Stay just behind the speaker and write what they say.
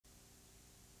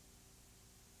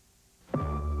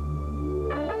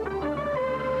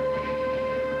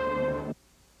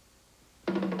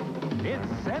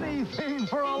anything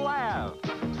for a laugh.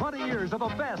 20 years of the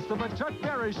best of the Chuck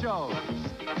Barris shows.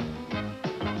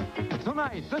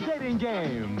 Tonight, the dating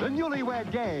game, the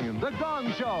newlywed game, the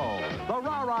Gong Show, the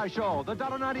Rah-Rah Show, the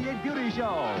 $1.98 Beauty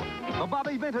Show, the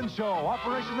Bobby Vinton Show,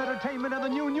 Operation Entertainment, and the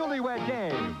new newlywed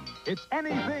game. It's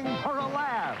anything for a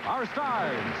laugh. Our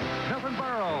stars: Milton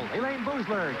Berle, Elaine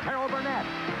Boozler, Carol Burnett,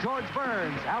 George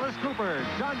Burns, Alice Cooper,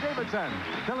 John Davidson,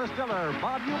 Phyllis Diller,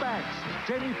 Bob Eubanks,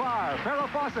 Jamie Farr, Farrah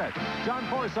Fawcett, John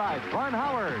Forsythe, Ron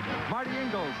Howard, Marty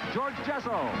Ingalls, George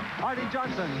Jessel, Artie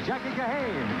Johnson, Jackie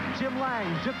Kahane, Jim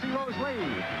Lange, Gypsy Rose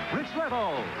Lee, Rich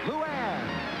Little, Luann,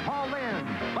 Paul Lynde,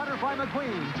 Butterfly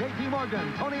McQueen, J.P.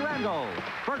 Morgan, Tony Randall,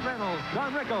 Burt Reynolds,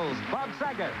 Don Rickles, Bob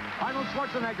Saget, Arnold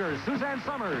Schwarzenegger, Suzanne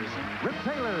Summers, Rip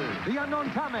Taylor, the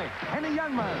unknown comic, Henny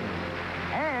Youngman,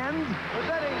 and...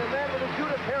 Presenting the man with the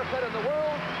cutest haircut in the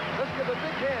world, let's give a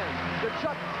big hand to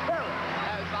Chuck Barris.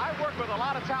 As I work with a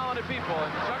lot of talented people,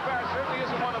 and Chuck Barris certainly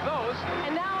isn't one of those.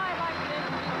 And now I'd like to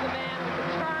introduce the man with the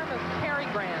charm of Cary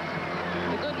Grant,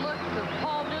 the good looks of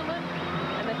Paul Newman,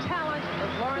 and the talent of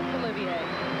Laurence Olivier.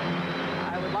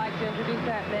 I would like to introduce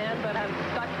that man, but I'm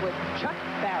stuck with Chuck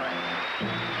Barris.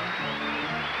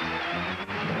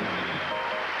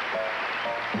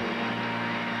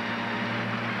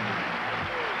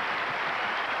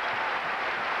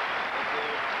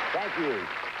 Thank you.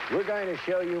 We're going to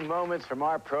show you moments from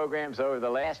our programs over the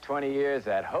last 20 years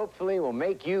that hopefully will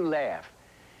make you laugh.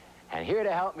 And here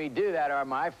to help me do that are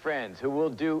my friends who will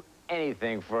do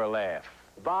anything for a laugh.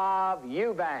 Bob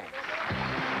Eubanks.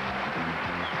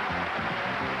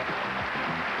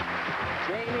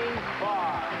 Jamie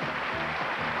Farr.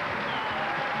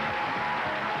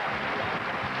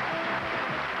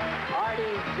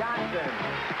 Artie Johnson.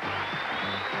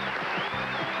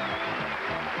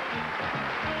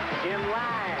 Jim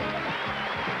Lange.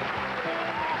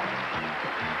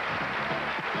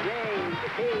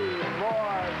 Jaye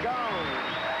Morgan.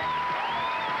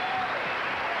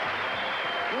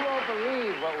 You won't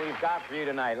believe what we've got for you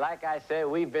tonight. Like I said,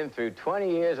 we've been through 20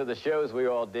 years of the shows we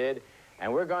all did,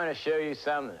 and we're going to show you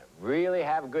some that really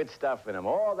have good stuff in them.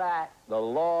 All that the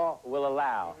law will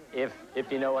allow, if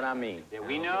you know what I mean. Yeah,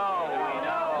 we know.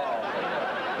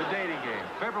 The dating game,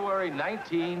 February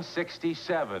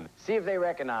 1967. See if they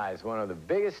recognize one of the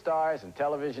biggest stars in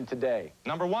television today.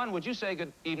 Number one, would you say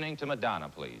good evening to Madonna,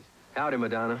 please? Howdy,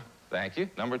 Madonna. Thank you.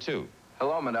 Number two.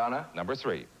 Hello, Madonna. Number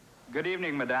three. Good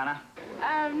evening, Madonna.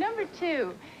 Number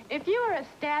two, if you were a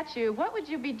statue, what would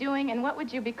you be doing and what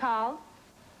would you be called?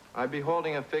 I'd be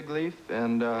holding a fig leaf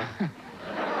and, I'd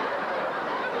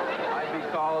be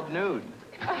called nude.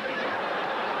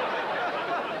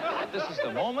 This is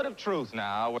the moment of truth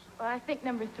now. Well, I think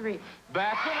number three.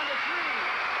 Back to number three.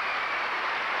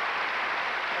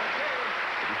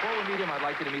 Okay. Before we meet him, I'd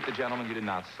like you to meet the gentleman you did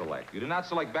not select. You did not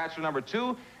select bachelor number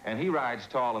 2, and he rides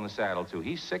tall in the saddle, too.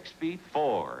 He's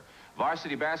 6'4".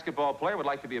 Varsity basketball player, would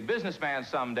like to be a businessman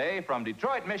someday, from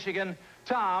Detroit, Michigan,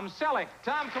 Tom Selleck.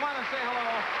 Tom, come on and say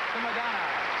hello to Madonna.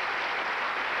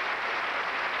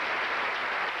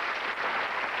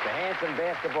 The handsome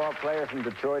basketball player from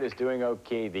Detroit is doing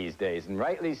okay these days, and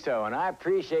rightly so, and I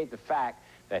appreciate the fact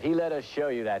that he let us show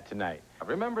you that tonight.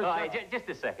 Remember just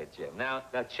a second, Jim. Now,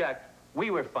 Chuck,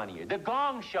 we were funnier. The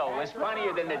Gong Show was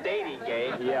funnier than the dating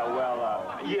game. Yeah, well,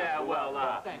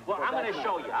 well, I'm going to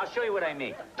show you. I'll show you what I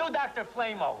mean. Do Dr.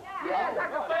 Flamo. Yeah,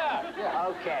 Dr. Flamo. Yeah.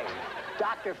 Okay.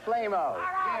 Dr. Flamo.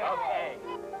 Okay.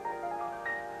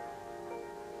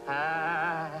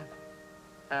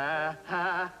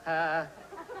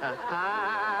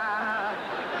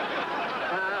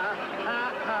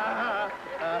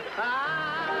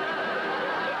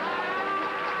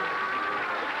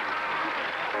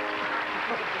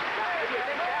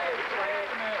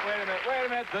 Wait a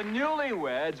minute. The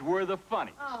newlyweds were the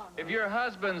funniest. Oh. If your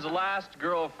husband's last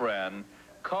girlfriend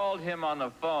called him on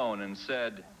the phone and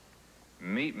said,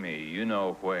 "Meet me, you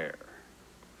know where,"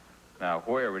 now,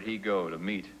 where would he go to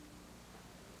meet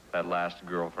that last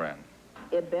girlfriend?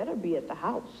 It better be at the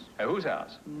house. At whose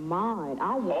house? Mine.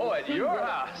 I want Oh, to at see your what,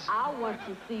 house. I want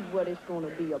to see what it's going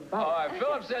to be about. All right,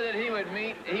 Philip said that he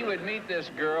would meet this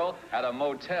girl at a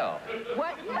motel.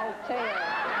 What motel?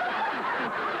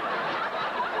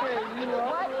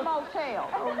 What motel?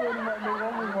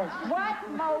 What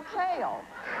motel?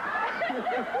 You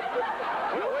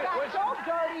got your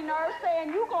dirty nerve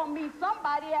saying you're going to meet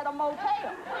somebody at a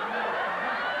motel.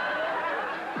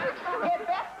 It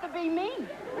best to be me.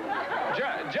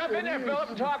 Jump in there, Philip,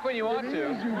 and talk when you want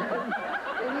to.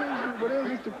 But it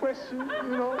was just a question,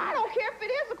 you know. I don't care if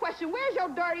it is a question. Where's your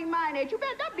dirty mind at? You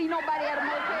better not be nobody at a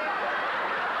motel.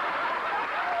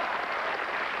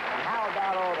 And how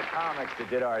about all the comics that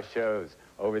did our shows?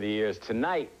 over the years.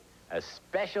 Tonight, a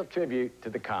special tribute to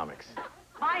the comics.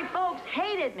 My folks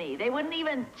hated me. They wouldn't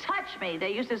even touch me.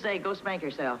 They used to say, go spank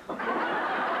yourself. They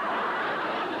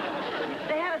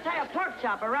had to tie a pork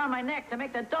chop around my neck to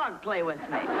make the dog play with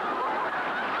me.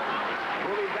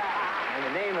 We'll be back, and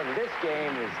the name of this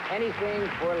game is Anything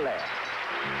for Less.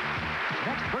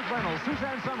 Next, Burt Reynolds,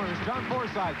 Suzanne Summers, John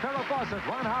Forsythe, Farrah Fawcett,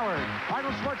 Ron Howard,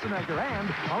 Arnold Schwarzenegger, and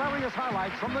hilarious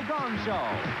highlights from The Gong Show,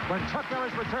 when Chuck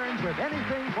Barris returns with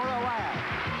Anything for a Laugh.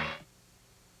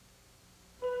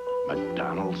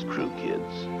 McDonald's Crew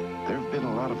Kids. There have been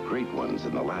a lot of great ones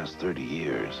in the last 30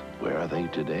 years. Where are they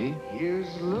today?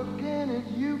 Here's looking at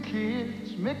you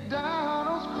kids,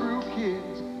 McDonald's Crew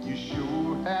Kids. You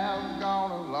sure have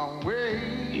gone a long way.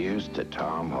 Here's to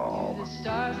Tom Hall. The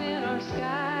stars in our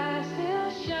sky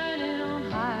still shining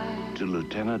on high. To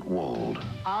Lieutenant Wold.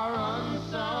 Our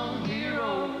unsung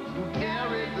hero who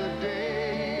carried the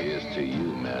day. Here's to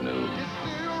you, Manu. You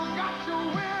still got your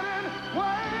winning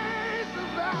ways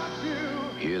about you.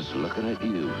 Here's looking at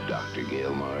you, Dr.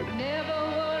 Gailmard. Never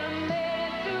would have made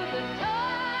it to the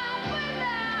top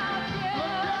without you.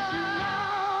 Look at you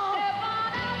now. Step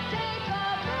on and take a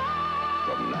ride.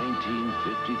 From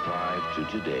 1955 to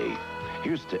today,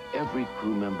 here's to every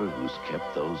crew member who's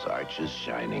kept those arches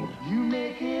shining. You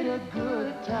make it a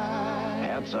good time.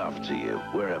 Hats off to you,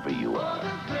 wherever you For are.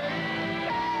 the great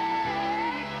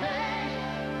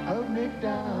taste of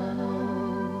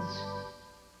McDonald's.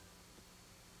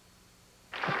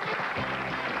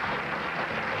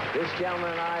 This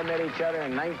gentleman and I met each other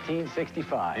in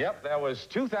 1965. Yep, that was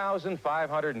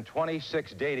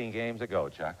 2,526 dating games ago,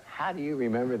 Chuck. How do you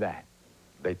remember that?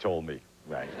 They told me.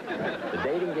 Right. The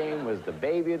dating game was the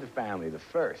baby of the family, the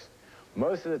first.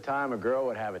 Most of the time, a girl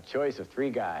would have a choice of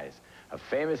 3 guys: a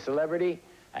famous celebrity,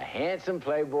 a handsome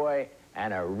playboy,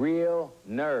 and a real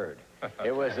nerd.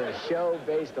 It was a show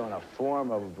based on a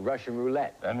form of Russian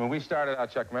roulette. And when we started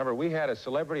out, Chuck, remember, we had a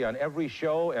celebrity on every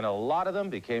show, and a lot of them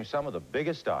became some of the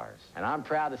biggest stars. And I'm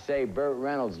proud to say Burt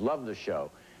Reynolds loved the show,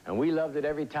 and we loved it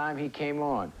every time he came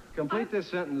on. Complete this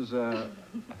sentence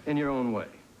in your own way.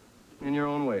 In your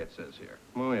own way, it says here.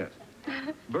 Oh, yes.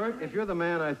 Bert, if you're the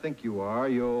man I think you are,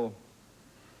 you'll...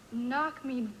 Knock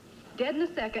me dead in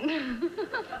a second.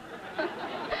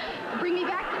 Bring me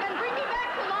back to life.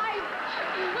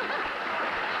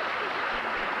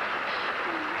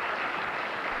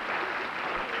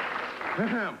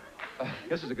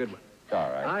 This is a good one. All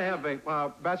right. I have a,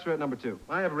 bachelorette number 2.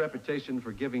 I have a reputation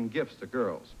for giving gifts to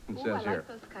girls, it says here. I like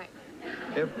those kind.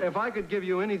 If I could give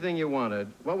you anything you wanted,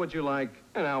 what would you like,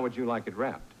 and how would you like it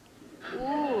wrapped?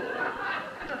 Ooh.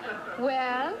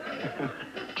 Well.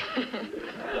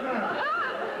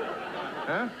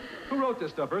 Huh? Who wrote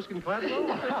this stuff, Erskine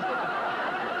Gladwell?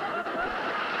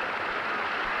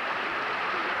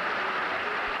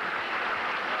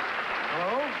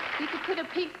 Hello? You could put a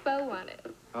pink bow on it.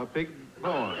 A big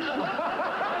bow on it.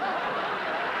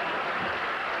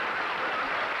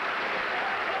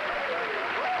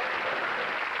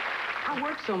 I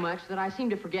work so much that I seem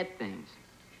to forget things.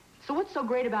 So what's so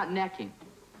great about necking?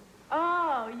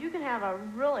 Oh, you can have a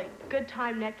really good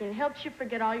time necking. It helps you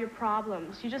forget all your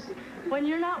problems. You just, when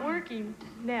you're not working,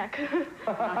 neck.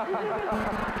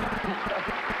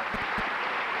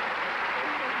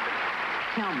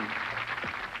 Tell me,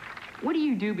 what do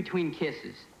you do between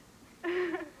kisses?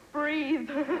 Breathe.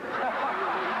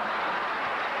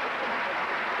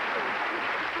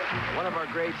 One of our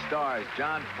great stars,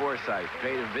 John Forsythe,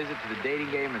 paid a visit to the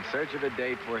dating game in search of a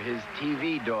date for his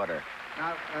TV daughter.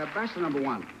 Now, bachelor number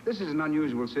 1, this is an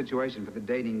unusual situation for the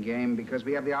dating game because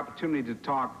we have the opportunity to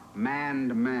talk man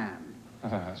to man.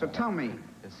 So tell me,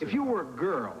 if you were a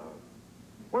girl,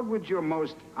 what would your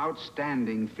most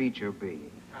outstanding feature be?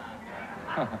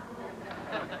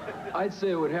 I'd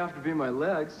say it would have to be my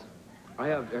legs. I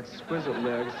have exquisite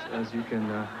legs, as you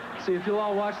can see. If you'll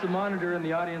all watch the monitor in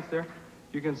the audience there,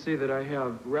 you can see that I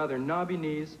have rather knobby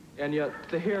knees, and yet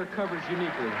the hair covers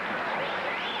uniquely.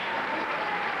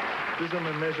 These are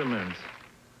my measurements.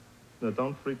 Now,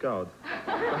 don't freak out.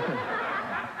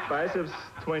 Biceps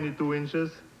 22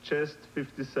 inches, chest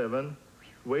 57,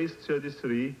 waist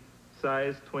 33,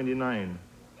 size 29.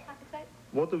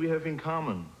 What do we have in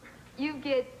common? You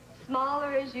get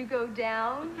smaller as you go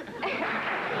down.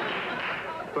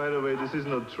 By the way, this is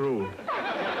not true.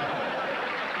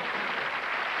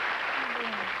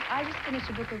 I just finished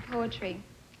a book of poetry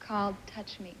called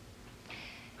Touch Me.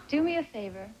 Do me a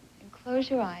favor and close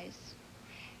your eyes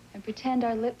and pretend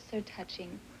our lips are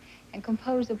touching and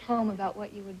compose a poem about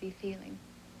what you would be feeling.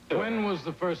 When was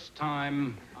the first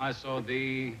time I saw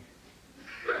thee?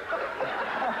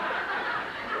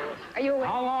 Are you awake?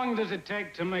 How long does it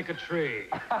take to make a tree?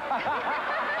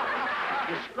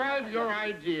 Describe your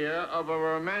idea of a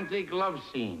romantic love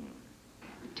scene.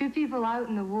 Two people out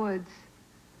in the woods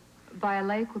by a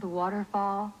lake with a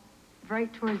waterfall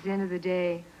right towards the end of the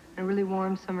day, a really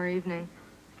warm summer evening.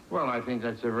 Well, I think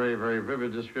that's a very, very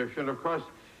vivid description. Of course,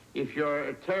 if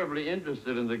you're terribly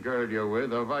interested in the girl you're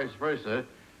with, or vice versa,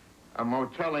 a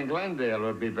motel in Glendale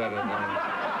would be better than...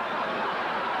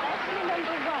 Bachelor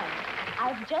number 1.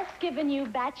 I've just given you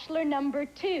bachelor number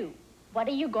 2. What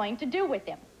are you going to do with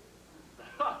him?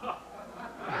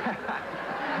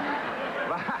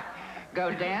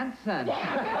 Go dancing. John,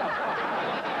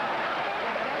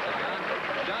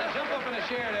 jump up in a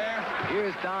chair there.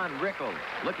 Here's Don Rickles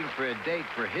looking for a date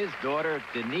for his daughter,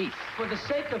 Denise. For the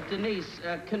sake of Denise,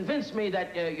 convince me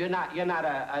that you're not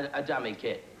a dummy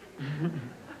kid.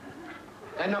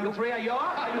 And number 3, are you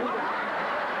off?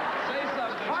 Say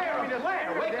something. Fire me to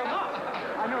land. Wake him up.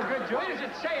 I know good joke. What does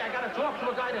it say? I got to talk to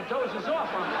a guy that dozes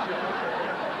off on the show.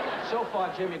 So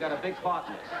far, Jim, you got a big part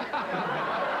in this.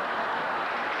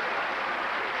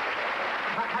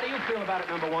 How do you feel about it,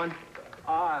 number 1?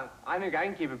 I think I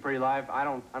can keep it pretty live.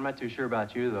 I'm not too sure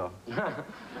about you, though.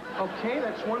 Okay,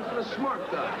 that's one for the smart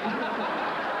guy.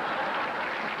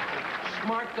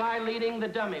 Smart guy leading the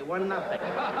dummy, 1-0.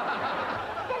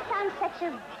 Since I'm such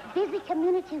a busy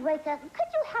community worker,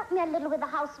 could you help me a little with the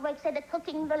housework, say the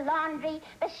cooking, the laundry,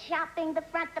 the shopping, the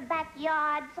front, the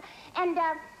backyards, and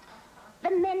the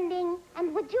mending?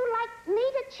 And would you like me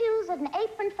to choose an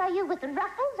apron for you with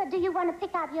ruffles, or do you want to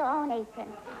pick out your own apron?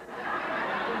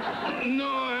 No,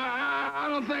 I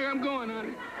don't think I'm going,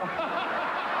 honey.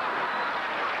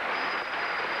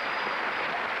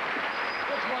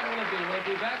 Which one will it be? Will it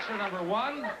be bachelor number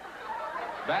 1,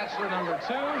 bachelor number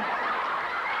 2,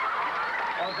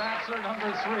 or bachelor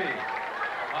number 3?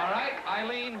 All right,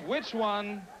 Eileen, which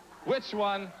one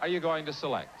are you going to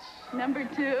select? Number 2.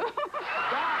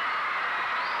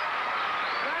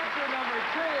 Bachelor number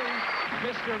 2,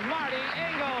 Mr. Marty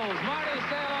Ingalls. Marty,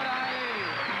 say hello to Eileen.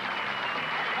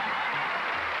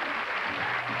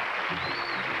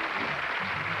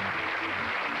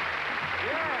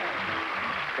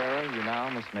 Sarah, you now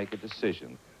must make a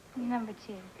decision. Number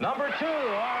 2. Number 2, all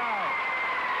right.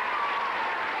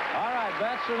 All right,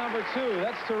 bachelor number 2.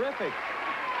 That's terrific.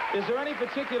 Is there any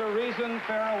particular reason,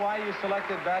 Farrah, why you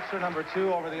selected bachelor number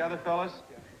 2 over the other fellas?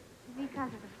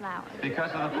 Because of the flowers.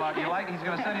 Because of the flower. You like? He's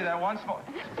going to send you that once more.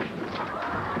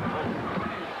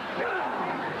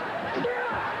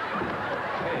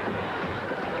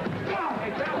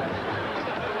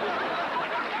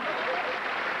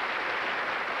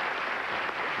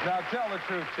 Now, tell the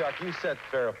truth, Chuck. You set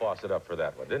Farrah Fawcett up for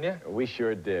that one, didn't you? We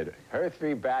sure did. Her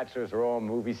 3 bachelors are all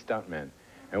movie stuntmen.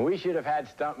 And we should have had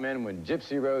stuntmen when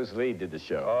Gypsy Rose Lee did the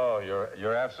show. Oh,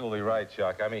 you're absolutely right,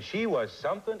 Chuck. I mean, she was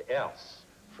something else.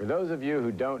 For those of you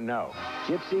who don't know,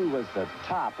 Gypsy was the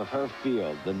top of her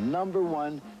field, the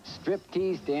 #1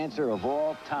 striptease dancer of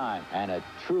all time, and a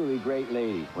truly great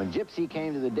lady. When Gypsy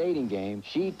came to the dating game,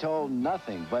 she told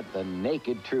nothing but the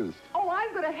naked truth. Oh,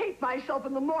 I'm going to hate myself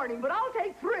in the morning, but I'll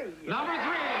take 3. Number 3.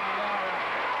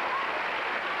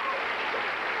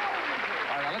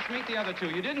 All right, now let's meet the other 2.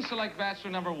 You didn't select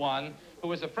bachelor number 1,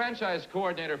 who is a franchise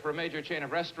coordinator for a major chain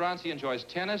of restaurants. He enjoys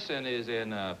tennis and is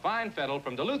in fine fettle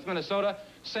from Duluth, Minnesota,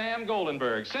 Sam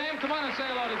Goldenberg. Sam, come on and say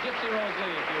hello to Gypsy Rose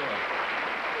Lee, if you will.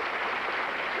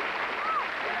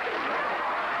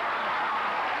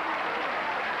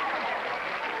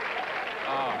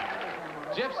 Oh,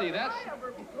 Gypsy, that's...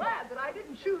 I'm glad that I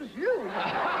didn't choose you.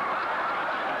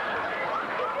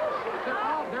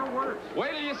 They're worse.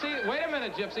 Wait till you see... Wait a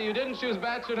minute, Gypsy. You didn't choose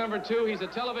bachelor number 2. He's a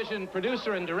television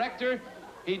producer and director.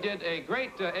 He did a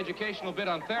great educational bit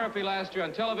on therapy last year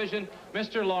on television,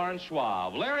 Mr. Lawrence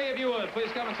Schwab. Larry, if you would,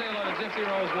 please come and say hello to Gypsy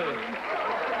Rose Lee.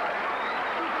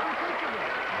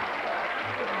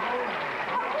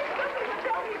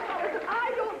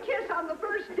 I don't kiss on the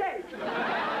first date.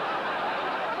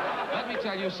 Let me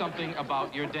tell you something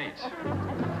about your date.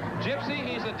 Gypsy,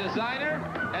 he's a designer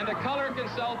and a color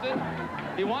consultant.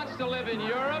 He wants to live in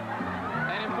Europe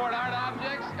and import art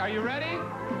objects. Are you ready?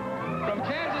 From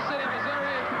Kansas City,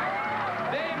 Missouri,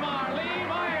 Damar Lee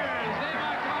Myers.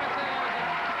 Damar, come on and say hello.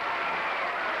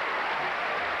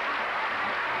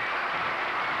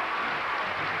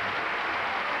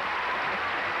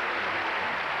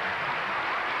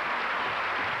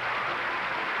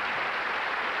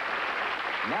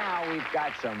 now we've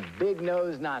got some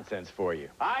big-nose nonsense for you.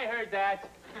 I heard that.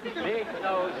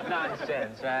 Big-nose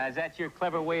nonsense. Is that your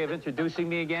clever way of introducing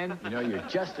me again? You know, you're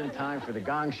just in time for the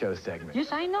Gong Show segment. Yes,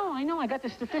 I know. I got the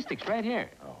statistics right here.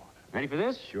 Oh. Ready for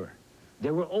this? Sure.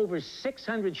 There were over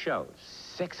 600 shows.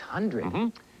 600? Mm-hmm.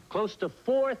 Close to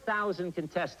 4,000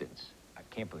 contestants.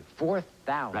 Can't believe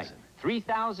 4,000. Right.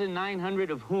 3,900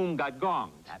 of whom got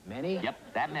gonged. That many? Yep,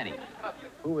 that many.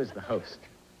 Who was the host?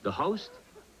 The host?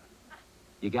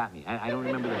 You got me. I don't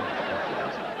remember the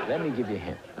host. Let me give you a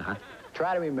hint.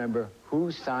 Try to remember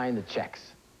who signed the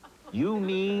checks. You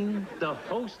mean the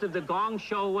host of the Gong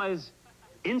Show was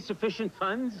insufficient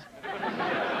funds?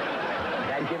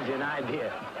 That gives you an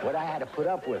idea what I had to put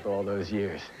up with all those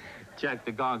years. Chuck,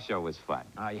 the Gong Show was fun.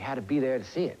 You had to be there to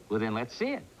see it. Well, then let's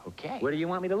see it. Okay. Where do you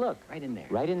want me to look? Right in there.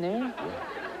 Right in there? Yeah.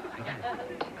 I got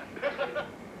it.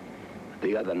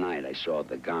 The other night, I saw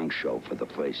the Gong Show for the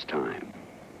first time.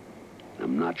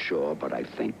 I'm not sure, but I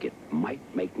think it might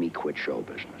make me quit show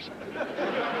business. From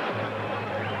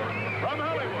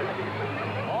Hollywood,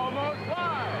 almost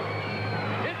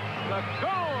live, it's the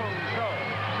Gong Show.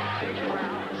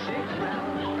 Shake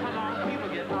round, come on, people,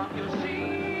 get off your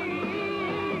seat.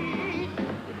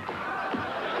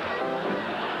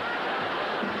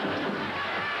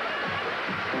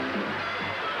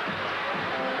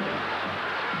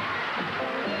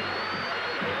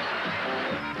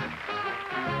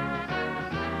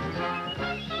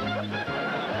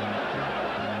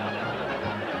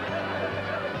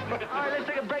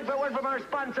 From our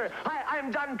sponsor. Hi,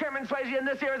 I'm John Kerman Swayze, and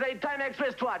this here is a Timex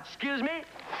wristwatch. Excuse me?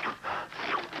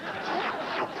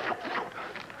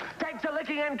 Takes a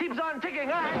licking and keeps on ticking.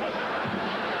 All right.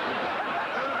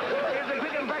 Here's a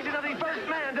quick impression of the first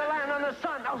man to land on the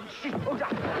sun. Oh, shit. Oh,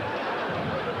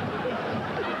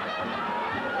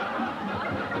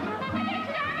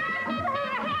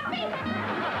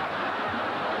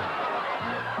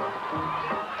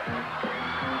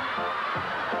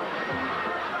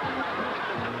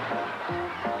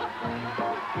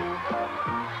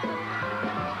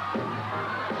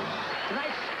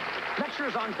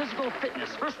 on physical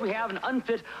fitness. First, we have an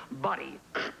unfit body.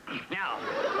 Now,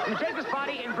 you take this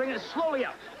body and bring it slowly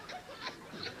up.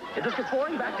 If this gets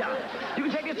boring, back down. You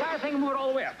can take the entire thing and move it all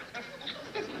the way up.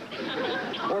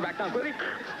 Or back down quickly,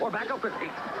 or back up quickly.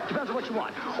 Depends on what you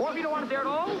want. Or if you don't want it there at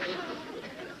all,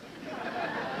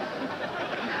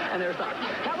 and there's that.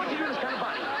 Now, what do you do with this kind of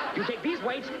body? You take these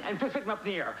weights and pick them up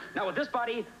in the air. Now, with this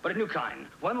body, but a new kind.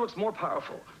 One that looks more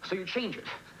powerful. So you change it.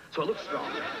 So it looks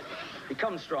strong.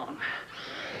 Becomes strong.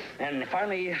 And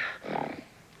finally,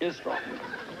 is strong.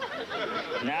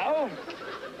 Now,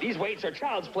 these weights are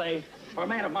child's play for a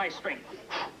man of my strength.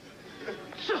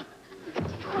 Little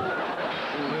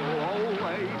old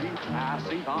lady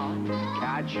passing on,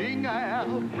 catching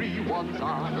everyone's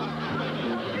eye.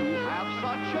 You have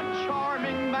such a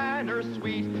charming manner,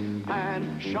 sweet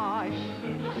and shy.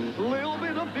 Little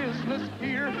bit of business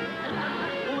here,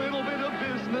 little bit of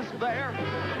business there.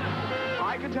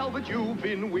 I can tell that you've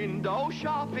been window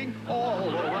shopping all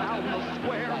around the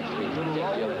square. Little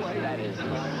old lady. That is.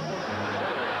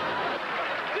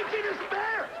 Did she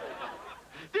despair?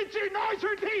 Did she gnash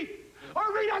her teeth?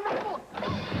 Or read a novel?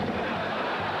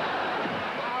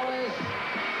 Alice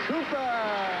Cooper.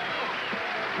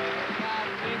 I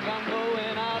think I'm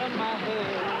going out of my head.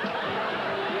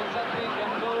 Yes, I think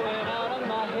I'm going out of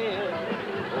my head.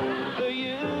 Over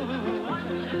you.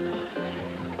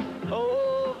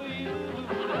 Over you.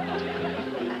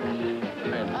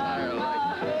 Entire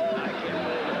life. I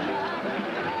can't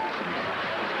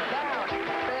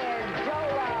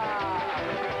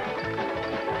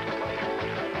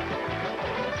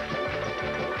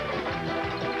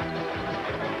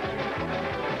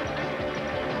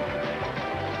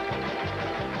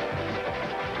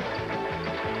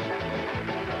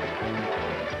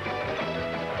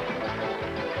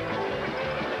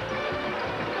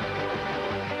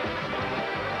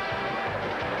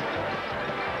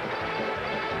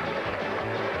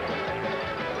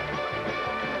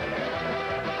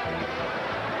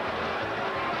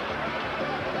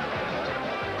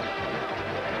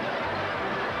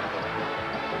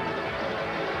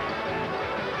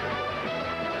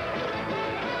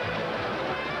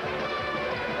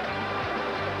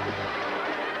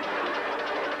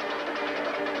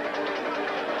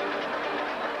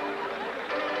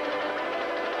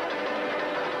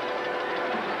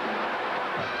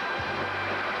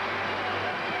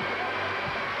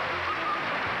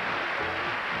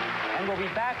And we'll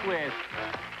be back with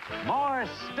more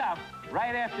stuff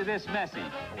right after this message.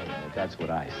 Wait a minute, that's what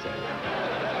I said.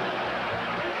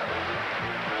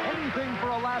 Anything for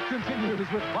a Laugh continues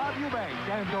with Bob Eubanks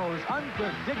and those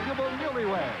unpredictable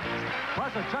newlyweds.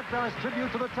 Plus a Chuck Barris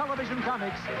tribute to the television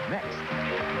comics next.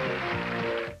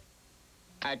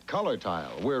 At Color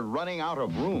Tile, we're running out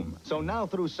of room. So now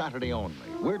through Saturday only,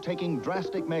 we're taking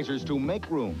drastic measures to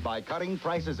make room by cutting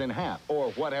prices in half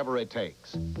or whatever it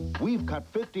takes. We've cut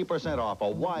 50% off a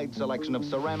wide selection of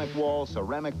ceramic wall,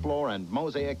 ceramic floor, and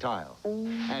mosaic tile.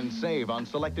 And save on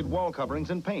selected wall coverings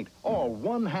and paint, all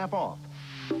 1/2 off.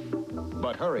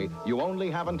 But hurry, you only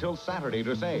have until Saturday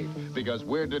to save, because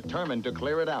we're determined to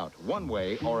clear it out one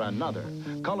way or another.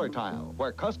 Color Tile,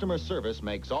 where customer service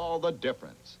makes all the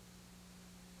difference.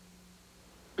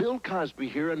 Bill Cosby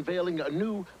here unveiling a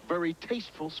new, very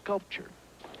tasteful sculpture.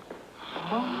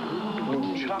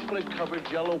 Chocolate-covered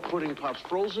Jell-O pudding pops,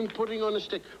 frozen pudding on a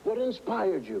stick. What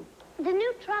inspired you? The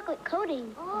new chocolate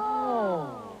coating.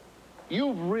 Oh.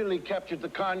 You've really captured the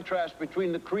contrast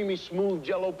between the creamy, smooth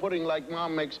Jell-O pudding like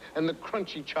Mom makes and the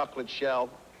crunchy chocolate shell.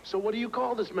 So what do you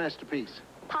call this masterpiece?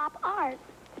 Pop art.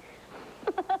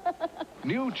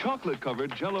 New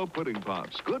chocolate-covered Jell-O pudding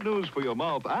pops. Good news for your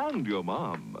mouth and your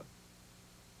mom.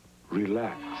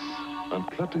 Relax and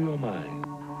clutter your mind.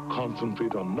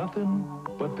 Concentrate on nothing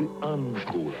but the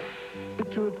uncooler.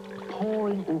 Picture it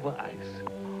pouring over ice.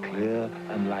 Clear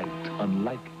and light,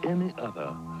 unlike any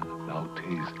other. Now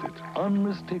taste it.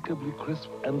 Unmistakably crisp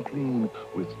and clean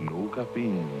with no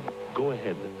caffeine. Go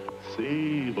ahead,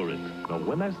 savor it. Now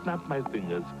when I snap my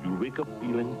fingers, you'll wake up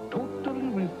feeling totally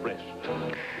refreshed.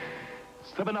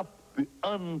 7-Up, the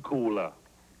uncooler.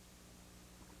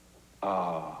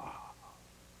 Ah.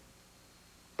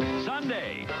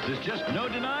 Sunday. There's just no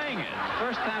denying it.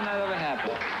 First time that ever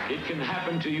happened. It can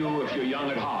happen to you if you're young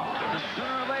at heart.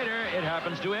 Sooner or later, it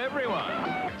happens to everyone.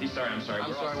 I'm sorry.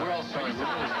 We're all sorry.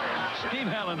 Steve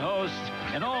Allen hosts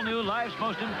an all-new Life's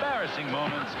Most Embarrassing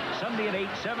Moments, Sunday at 8,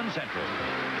 7 Central.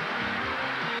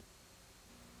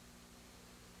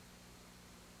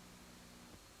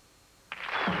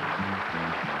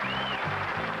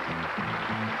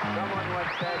 Someone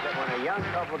once said that when a young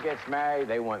couple gets married,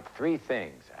 they want 3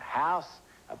 things: a house,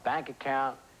 a bank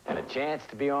account, and a chance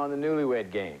to be on the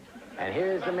Newlywed Game. And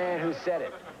here's the man who said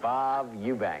it, Bob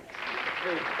Eubanks.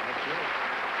 Thank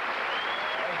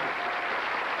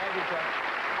you, Chuck.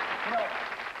 You know,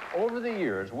 over the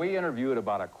years, we interviewed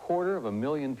about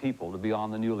 250,000 people to be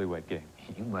on the Newlywed Game.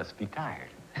 You must be tired.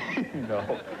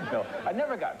 No, I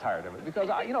never got tired of it because,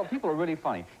 you know, people are really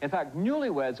funny. In fact,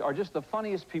 newlyweds are just the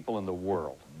funniest people in the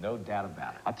world. No doubt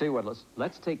about it. I'll tell you what,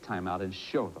 let's take time out and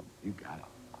show them. You got it.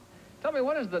 Tell me,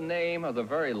 what is the name of the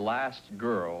very last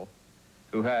girl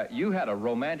who you had a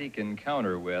romantic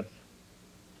encounter with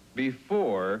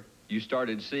before you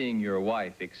started seeing your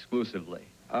wife exclusively?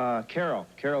 Carol.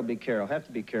 Carol, be Carol. Have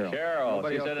to be Carol. Carol.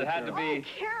 Nobody She said it had to be...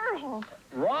 Carol.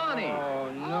 Ronnie. Oh,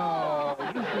 no.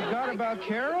 You forgot about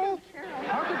Carol?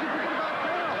 How could you forget about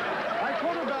Carol? I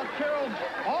told her about Carol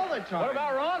all the time. What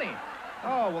about Ronnie?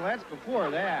 Oh, well, that's before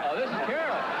that. Oh, this is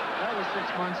Carol. That was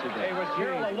 6 months ago. Hey, was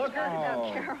Carol a looker?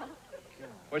 Oh. Carol.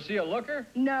 Was she a looker?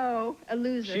 No, a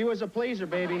loser. She was a pleaser,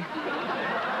 baby. Hey,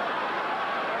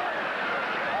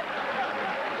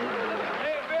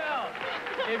 Bill,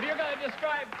 if you're going to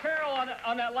describe Carol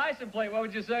on that license plate, what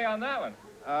would you say on that one?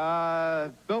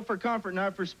 Built for comfort,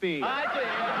 not for speed. I see.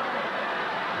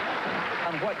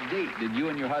 On what date did you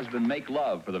and your husband make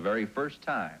love for the very first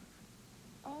time?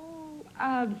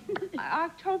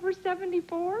 October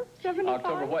 74, 75.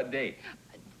 October what date?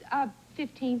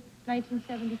 15th,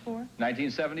 1974.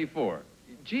 1974.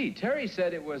 Gee, Terry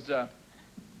said it was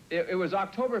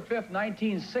October 5th,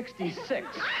 1966.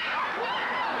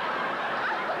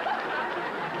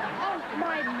 Oh,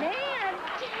 my man,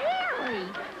 Terry.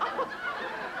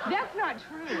 That's not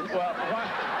true. Well,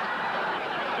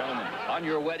 gentlemen, on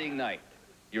your wedding night,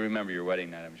 you remember your wedding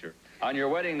night, I'm sure. On your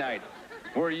wedding night,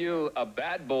 were you a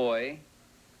bad boy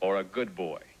or a good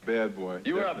boy? Bad boy.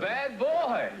 You were a bad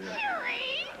boy.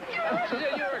 Terry. You were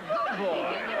a good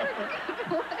boy.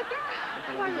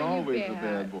 I was always a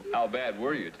bad boy. How bad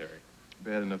were you, Terry?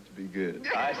 Bad enough to be good.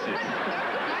 I see.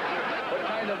 What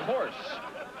kind of horse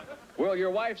will your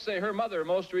wife say her mother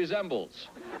most resembles?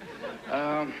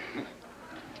 How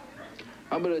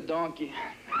about a donkey?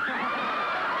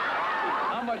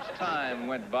 How much time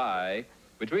went by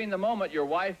between the moment your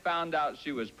wife found out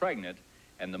she was pregnant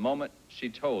and the moment she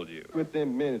told you?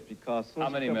 Within minutes, because... How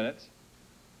many minutes?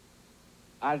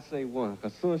 I'd say 1,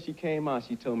 because as soon as she came out,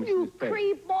 she told me she was You pregnant.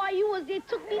 creep, boy. It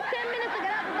took me 10 minutes to get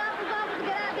out the doctor's office to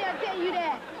get out there and tell you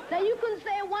that. Now, you couldn't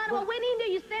say one, but went in there,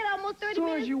 you stayed almost 30 minutes. As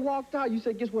soon as you walked out, you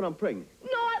said, guess what, I'm pregnant.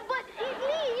 No, but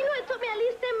it took me at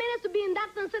least 10 minutes to be in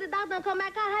doctor and see the doctor and come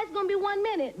back out. How it's going to be 1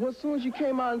 minute? Well, as soon as you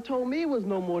came out and told me, it was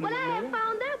no more than But a I had minute.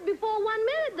 found out before 1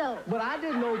 minute, though. But I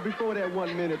didn't know before that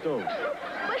 1 minute, though.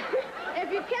 But if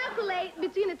If you calculate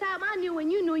between the time I knew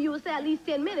and you knew, you would say at least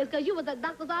 10 minutes, because you was at the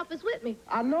doctor's office with me.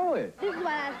 I know it. This is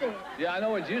what I said. Yeah, I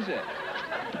know what you said.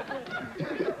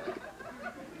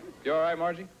 You all right,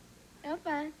 Margie? I'm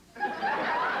fine. What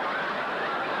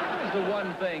is the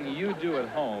one thing you do at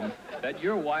home that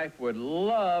your wife would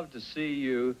love to see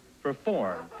you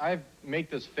perform? I make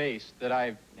this face that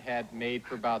I've had made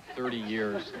for about 30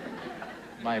 years.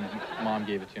 My mom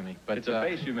gave it to me. But it's a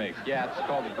face you make? Yeah, it's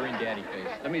called the Green Daddy face.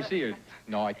 Let me see it.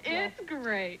 No, I It's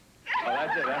great. Oh,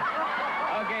 that's it,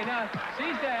 huh? Okay, now,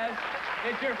 she says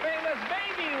it's your famous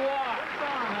baby walk.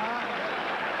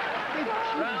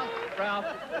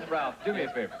 Ralph, do me a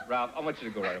favor. Ralph, I want you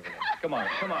to go right over there. Come on,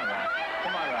 Ralph. Come on, Ralph.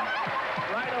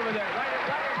 Right over there, right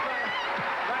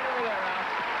over there, Ralph.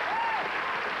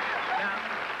 Now,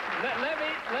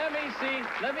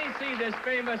 let me see this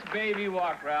famous baby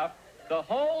walk, Ralph. The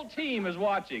whole team is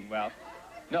watching, Ralph.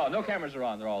 No cameras are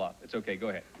on. They're all off. It's okay. Go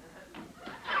ahead.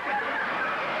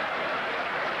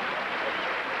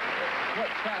 What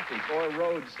traffic or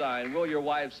road sign will your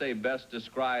wife say best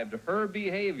described her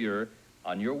behavior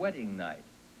on your wedding night?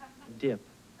 Dip.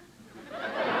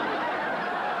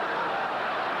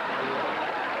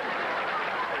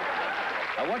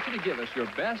 I want you to give us your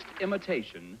best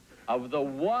imitation of the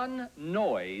one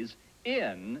noise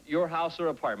in your house or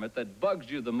apartment that bugs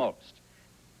you the most.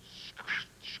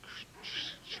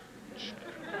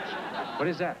 What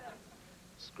is that?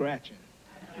 Scratching.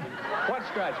 What's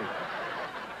scratching?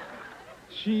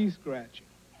 She's scratching.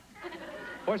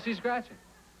 What's she scratching?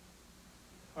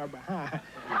 Her behind. She said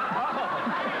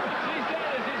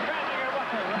that she's scratching her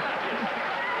behind.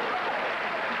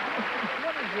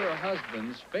 What is your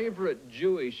husband's favorite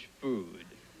Jewish food?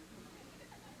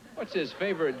 What's his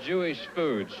favorite Jewish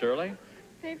food, Shirley?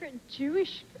 Favorite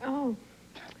Jewish? Oh.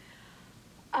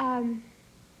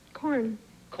 Corn.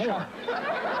 Corn.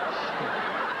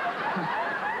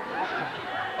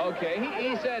 Okay,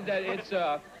 he said that it's,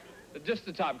 just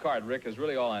the top card, Rick, is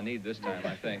really all I need this time,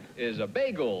 I think, is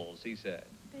bagels, he said.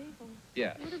 Bagels?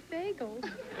 Yes. What are bagels?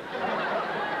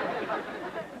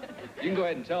 You can go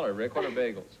ahead and tell her, Rick, what are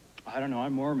bagels? I don't know,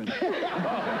 I'm Mormon.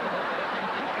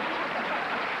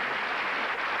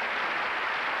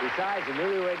 Besides the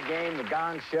Newlywed Game, the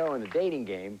Gong Show, and the Dating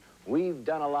Game, we've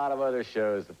done a lot of other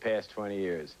shows the past 20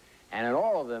 years. And in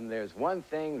all of them, there's one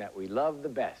thing that we love the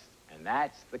best, and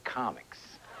that's the comics.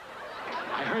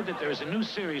 I heard that there's a new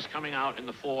series coming out in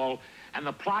the fall, and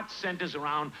the plot centers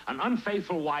around an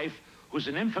unfaithful wife who's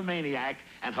an nymphomaniac,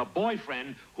 and her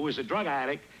boyfriend, who is a drug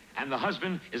addict, and the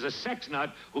husband is a sex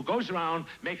nut who goes around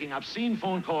making obscene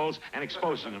phone calls and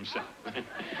exposing himself.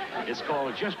 It's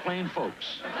called Just Plain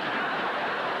Folks.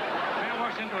 Man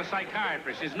walks into a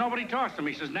psychiatrist. He says, nobody talks to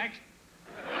me. He says, next.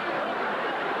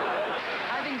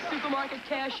 I think supermarket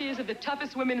cashiers are the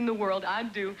toughest women in the world. I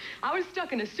do. I was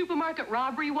stuck in a supermarket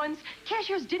robbery once.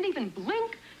 Cashiers didn't even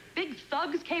blink. Big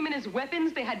thugs came in as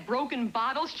weapons. They had broken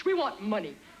bottles. We want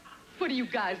money. What are you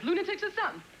guys, lunatics or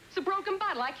something? It's a broken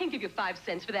bottle. I can't give you 5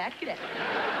 cents for that. Get out.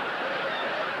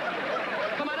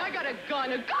 Come on, I got a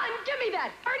gun. A gun! Give me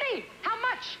that! Ernie, how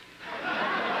much?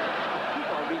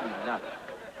 People are really nuts.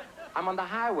 I'm on the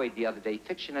highway the other day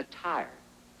fixing a tire.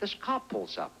 This cop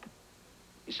pulls up.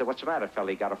 He said, what's the matter,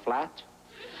 fella? You got a flat?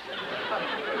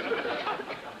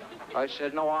 I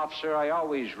said, no, officer, I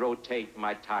always rotate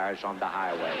my tires on the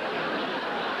highway.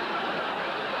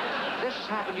 This has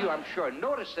happened to you, I'm sure.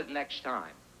 Notice it next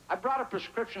time. I brought a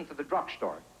prescription to the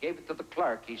drugstore. Gave it to the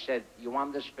clerk. He said, you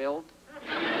want this filled?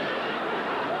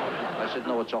 I said,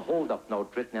 no, it's a hold-up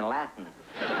note written in Latin.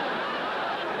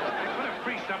 I put a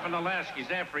priest up in Alaska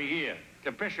there for a year.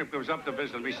 The bishop goes up to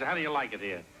visit me. He said, how do you like it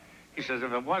here? He says,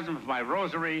 if it wasn't for my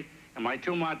rosary and my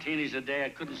 2 martinis a day, I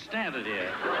couldn't stand it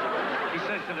here. He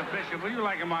says to the bishop, will you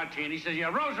like a martini? He says, yeah,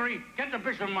 rosary, get the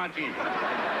bishop a martini. Things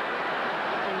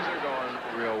are going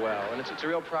real well, and it's a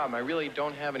real problem. I really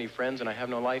don't have any friends, and I have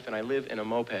no life, and I live in a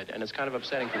moped, and it's kind of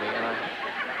upsetting for me,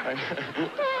 and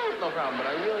no problem, but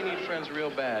I really need friends real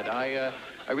bad. I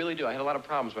really do. I had a lot of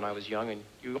problems when I was young, and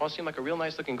you all seem like a real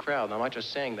nice-looking crowd, and I'm not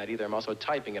just saying that either. I'm also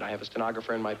typing it. I have a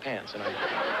stenographer in my pants, and I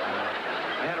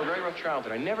had a very rough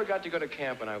childhood. I never got to go to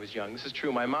camp when I was young. This is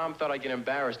true. My mom thought I'd get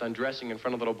embarrassed undressing in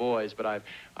front of little boys, but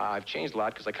I've changed a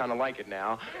lot because I kind of like it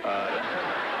now.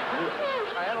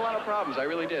 I had a lot of problems. I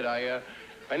really did. I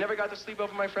never got to sleep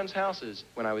over my friends' houses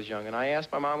when I was young, and I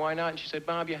asked my mom why not, and she said,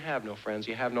 Bob, you have no friends,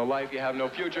 you have no life, you have no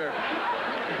future.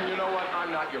 You know what?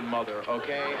 I'm not your mother,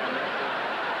 okay?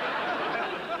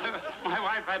 My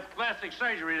wife had plastic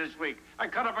surgery this week. I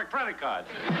cut up her credit card.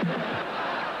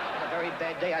 A very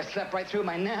bad day. I slept right through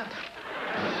my nap.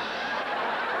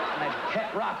 My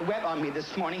pet rock wet on me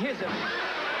this morning. Here's a...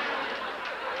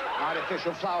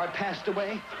 Artificial flower passed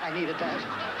away. I needed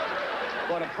that.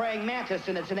 Bought a praying mantis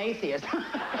and it's an atheist. It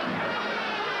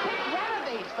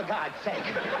renovates, for God's sake.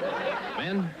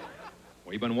 Men,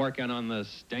 we've been working on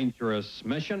this dangerous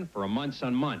mission for months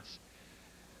and months.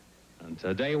 And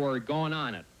today we're going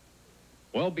on it.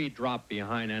 We'll be dropped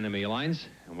behind enemy lines,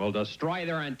 and we'll destroy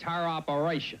their entire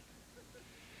operation.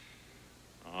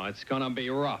 Oh, it's gonna be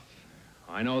rough.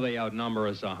 I know they outnumber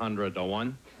us 100 to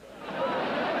 1.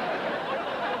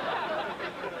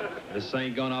 This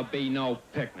ain't gonna be no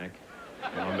picnic.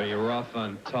 It's gonna be rough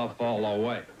and tough all the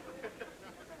way.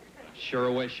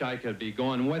 Sure wish I could be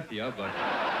going with you, but...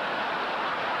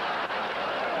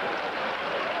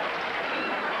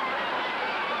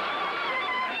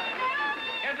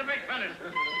 Here's a big finish.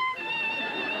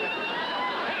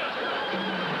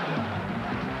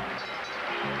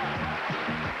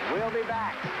 We'll be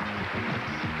back.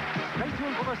 Stay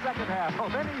tuned for the second half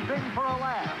of Anything for a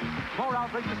Laugh. More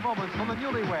outrageous moments from the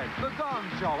Newlyweds, the Gong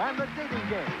Show, and the Dating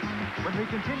Game. When we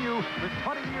continue with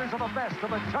 20 years of the best of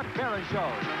the Chuck Barris Show.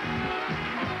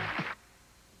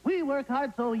 We work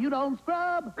hard so you don't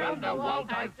scrub. From the wall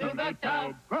pipe to the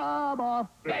tub. Scrub off.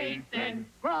 Basin.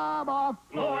 Scrub off.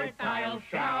 Floor tile,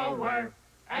 shower,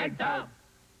 and tub.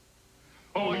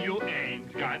 Oh, you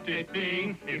ain't got the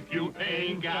thing if you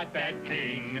ain't got that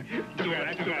king. Do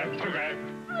it, do it, do it.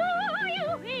 Oh,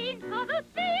 you ain't got a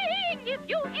thing if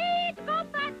you ain't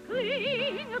got that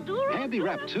cling. Handy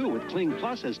Wrap 2 with Cling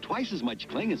Plus has twice as much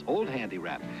cling as old Handy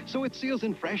Wrap, so it seals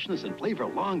in freshness and flavor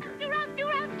longer.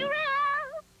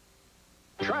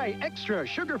 Try extra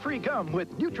sugar-free gum with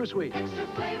NutraSweet. Extra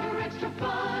flavor, extra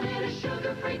fun in a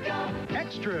sugar-free gum.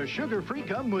 Extra sugar-free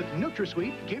gum with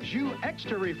NutraSweet gives you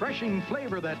extra refreshing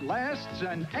flavor that lasts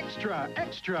an extra,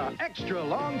 extra, extra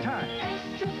long time.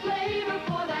 Extra flavor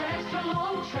for that extra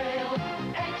long trail.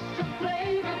 Extra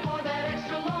flavor for that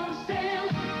extra long sail.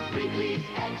 Wrigley's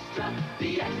Extra,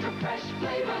 the extra fresh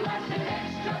flavor lasts an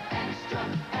extra, extra,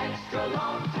 extra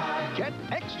long time. Get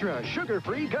extra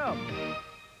sugar-free gum.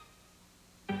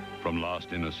 From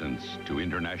lost innocence to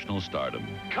international stardom,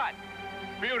 Cut.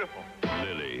 Beautiful.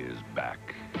 Lily is back.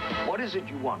 What is it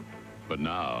you want? But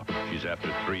now, she's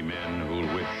after 3 men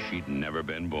who'll wish she'd never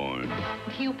been born.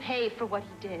 He'll pay for what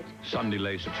he did. Sunday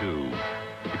Lace 2,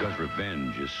 because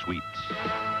revenge is sweet.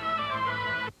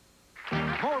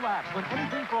 More laughs when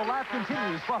Anything for a Laugh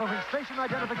continues following station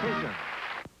identification.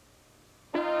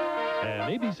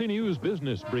 An ABC News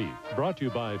Business Brief brought to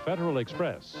you by Federal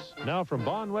Express. Now from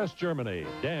Bonn, West Germany,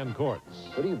 Dan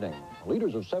Kortz. Good evening.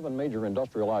 Leaders of 7 major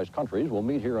industrialized countries will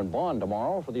meet here in Bonn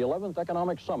tomorrow for the 11th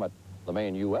Economic Summit. The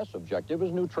main U.S. objective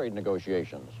is new trade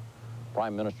negotiations.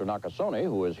 Prime Minister Nakasone,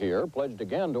 who is here, pledged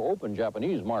again to open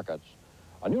Japanese markets.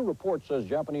 A new report says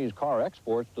Japanese car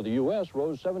exports to the U.S.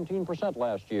 rose 17%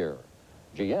 last year.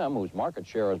 GM, whose market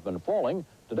share has been falling,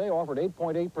 today offered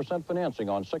 8.8% financing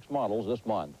on 6 models this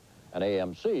month. And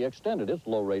AMC extended its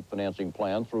low-rate financing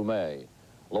plan through May.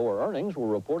 Lower earnings were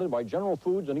reported by General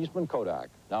Foods and Eastman Kodak.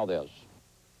 Now this.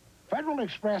 Federal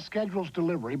Express schedules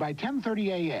delivery by 10:30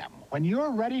 a.m. when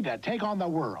you're ready to take on the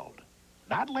world.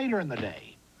 Not later in the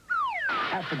day.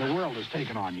 After the world has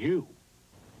taken on you.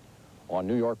 On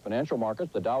New York financial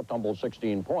markets, the Dow tumbled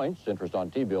 16 points. Interest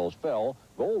on T-bills fell.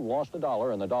 Gold lost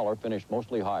 $1, and the dollar finished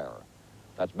mostly higher.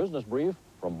 That's Business Brief.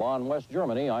 From Bonn, West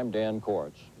Germany, I'm Dan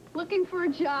Kortz. Looking for a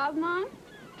job, Mom?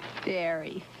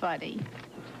 Very funny.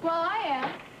 Well, I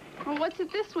am. Well, what's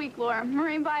it this week, Laura?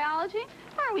 Marine biology?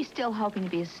 Or are we still hoping to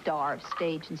be a star of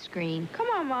stage and screen? Come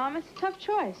on, Mom. It's a tough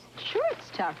choice. Sure, it's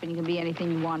tough, and you can be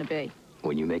anything you want to be.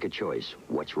 When you make a choice,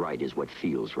 what's right is what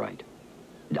feels right.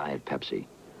 Diet Pepsi.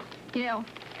 You know,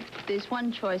 there's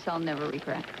one choice I'll never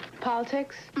regret.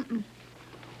 Politics? Mm-mm.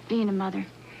 Being a mother.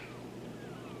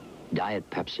 Diet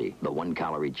Pepsi, the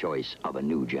 1-calorie choice of a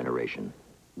new generation.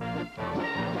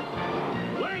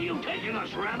 Where are you taking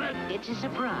us, Rabbit? It's a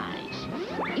surprise.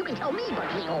 You can tell me,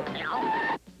 Bugsy, old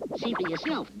pal. See for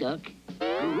yourself, Duck.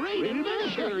 Great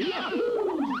adventure,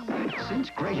 yahoo! Since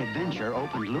Great Adventure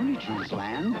opened Looney Tunes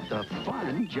Land, the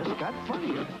fun just got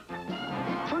funnier.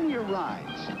 Funnier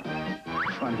rides.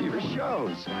 Funnier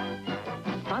shows.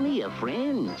 Funnier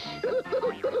friends.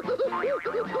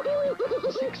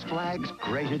 Six Flags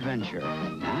Great Adventure.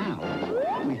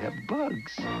 Now we have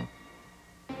bugs.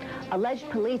 Alleged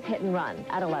police hit and run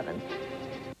at 11.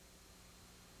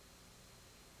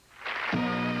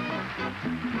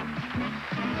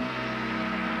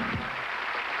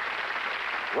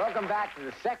 Welcome back to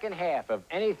the second half of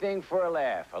Anything for a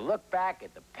Laugh, a look back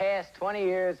at the past 20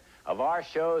 years of our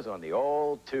shows on the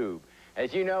old tube.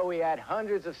 As you know, we had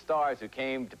hundreds of stars who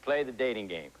came to play the dating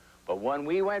game. But when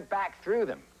we went back through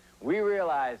them, we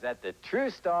realized that the true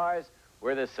stars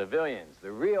We're the civilians,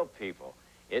 the real people.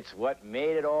 It's what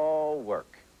made it all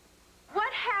work.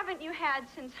 What haven't you had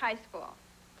since high school?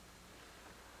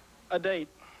 A date.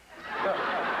 Number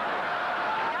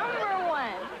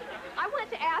one, I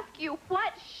want to ask you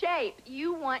what shape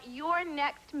you want your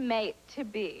next mate to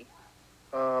be.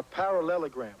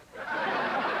 Parallelogram.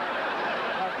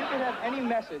 Now, if you could have any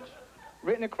message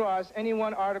written across any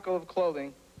one article of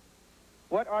clothing,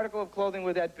 what article of clothing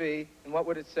would that be, and what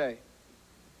would it say?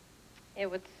 It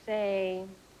would say...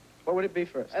 What would it be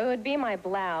first? It would be my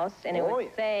blouse, and it would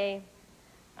say,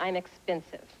 I'm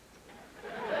expensive.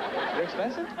 You're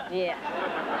expensive? Yeah.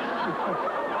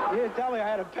 You didn't tell me I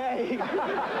had to pay.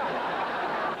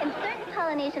 In certain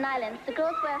Polynesian islands, the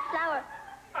girls wear a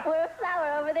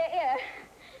flower over their ear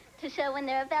to show when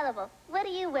they're available. What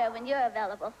do you wear when you're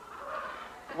available?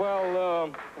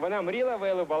 Well, when I'm really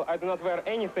available, I do not wear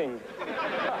anything.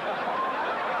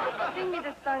 Sing me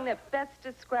the song that best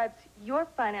describes your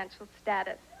financial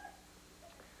status.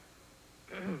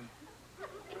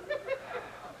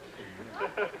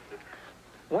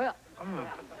 Well,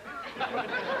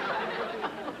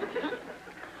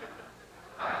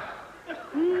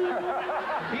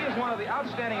 He is one of the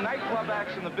outstanding nightclub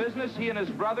acts in the business. He and his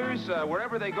brothers,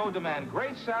 wherever they go, demand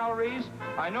great salaries.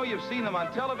 I know you've seen them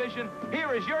on television.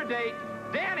 Here is your date,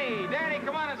 Danny. Danny,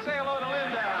 come on and say hello to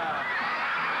Linda.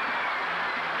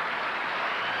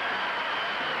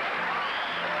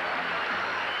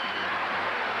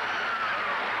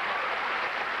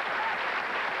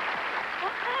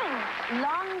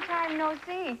 Long time no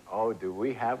see. Oh, do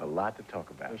we have a lot to talk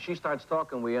about? When she starts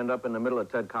talking, we end up in the middle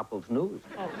of Ted Koppel's news.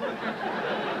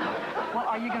 Well,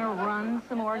 are you going to run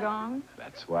some more gongs?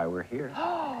 That's why we're here.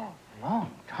 Long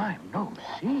time no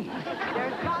see.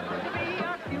 There's got to be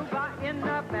a Cuba in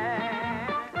the bag.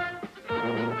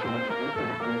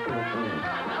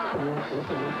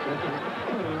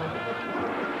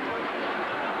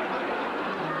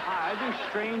 I do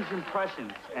strange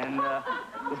impressions, and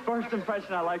the first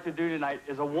impression I like to do tonight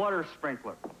is a water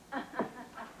sprinkler.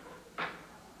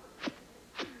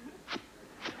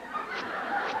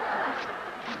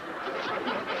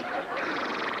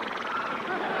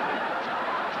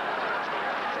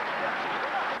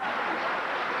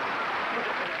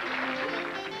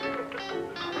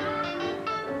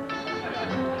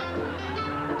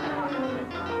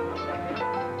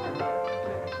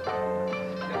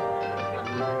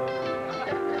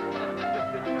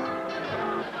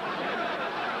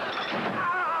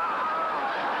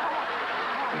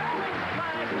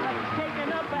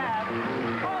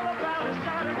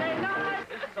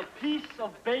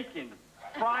 Of bacon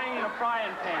frying in a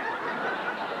frying pan.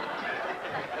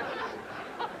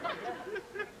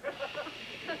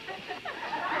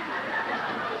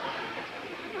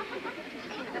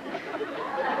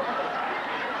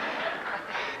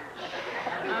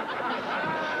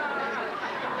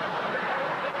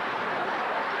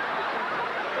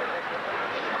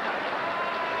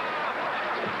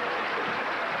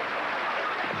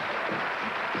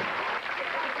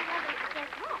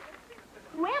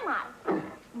 Who am I?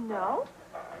 No.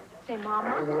 Say, Mama.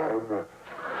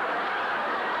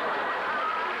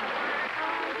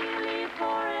 Ideally,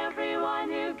 for everyone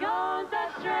who goes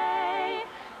astray,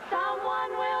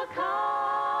 someone will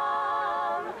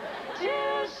come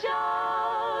to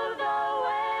show the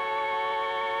way.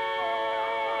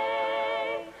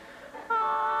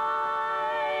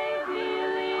 I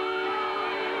believe.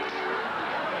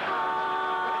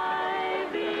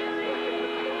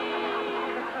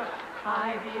 I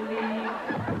believe.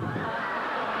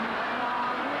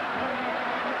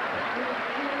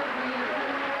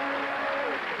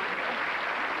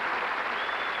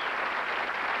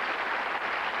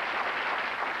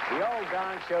 The old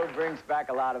Gong Show brings back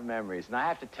a lot of memories, and I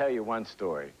have to tell you one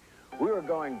story. We were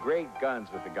going great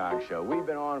guns with the Gong Show. We've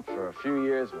been on for a few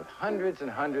years with hundreds and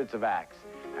hundreds of acts,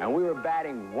 and we were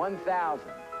batting 1,000.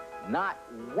 Not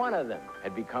one of them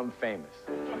had become famous.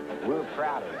 We were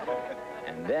proud of it.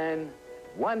 And then,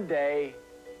 one day,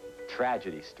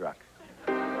 tragedy struck.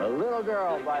 A little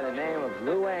girl by the name of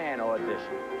Luann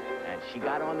auditioned, and she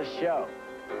got on the show.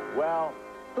 Well,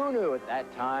 who knew at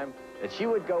that time that she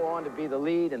would go on to be the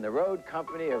lead in the road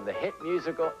company of the hit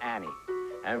musical Annie.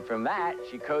 And from that,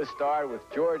 she co-starred with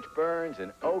George Burns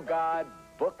in Oh God,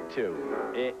 Book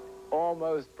 2. It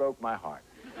almost broke my heart.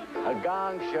 A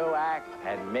Gong Show act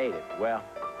had made it. Well,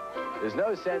 there's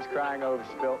no sense crying over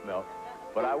spilt milk,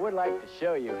 but I would like to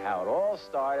show you how it all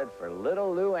started for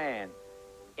little Luann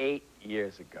 8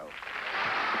 years ago.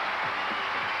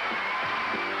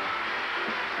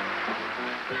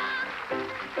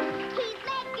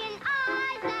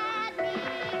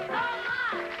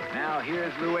 Now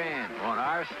here's Luann on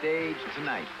our stage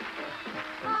tonight.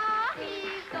 Ah,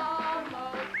 he's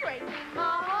almost breaking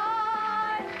my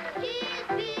heart. He's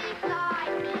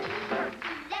beside me.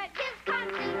 Let his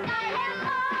country die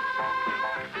hello.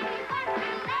 He wants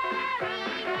to marry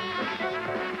me.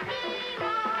 Be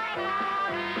my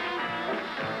honey.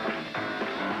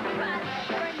 But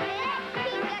for next,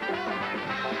 he gets more.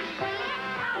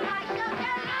 How I shall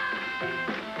tell you.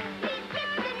 He's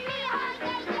kissing me all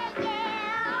day, yeah, yeah.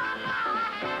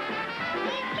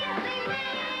 He's kissing me.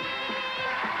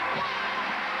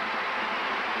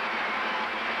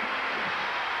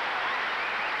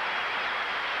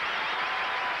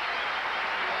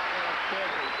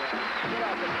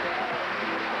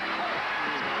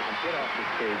 Get off the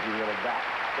stage, you little bat.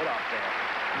 Get off there.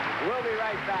 We'll be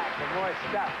right back with more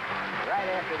stuff right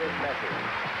after this message.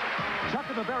 Chuck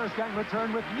and the Barris gang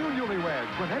return with new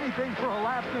newlyweds when anything for a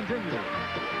laugh continues.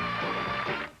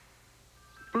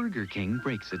 Burger King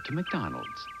breaks it to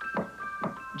McDonald's.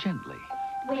 Gently.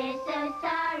 We're so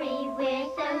sorry, we're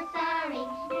so sorry.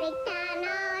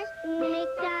 McDonald's,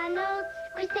 McDonald's.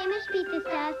 With sandwich, pizza,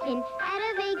 stuffing, add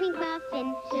a baked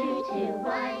McMuffin.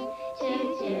 221,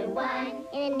 221.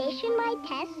 In a nationwide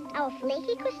test, our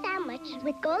flaky crust sandwich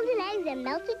with golden eggs and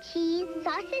melted cheese,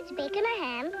 sausage, bacon, or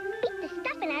ham, beat the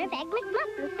stuffing out of Egg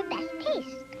McMuffin for best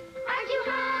taste. Aren't you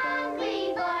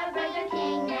hungry for Burger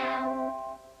King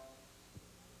now?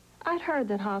 I'd heard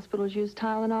that hospitals use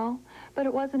Tylenol, but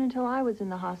it wasn't until I was in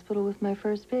the hospital with my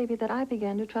first baby that I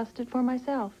began to trust it for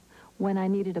myself. When I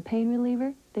needed a pain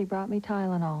reliever, they brought me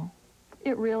Tylenol.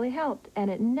 It really helped,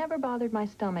 and it never bothered my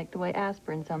stomach the way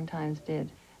aspirin sometimes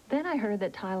did. Then I heard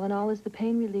that Tylenol is the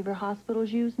pain reliever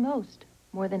hospitals use most,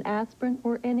 more than aspirin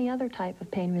or any other type of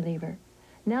pain reliever.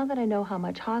 Now that I know how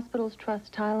much hospitals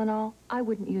trust Tylenol, I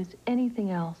wouldn't use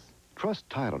anything else. Trust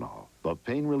Tylenol, the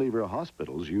pain reliever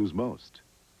hospitals use most.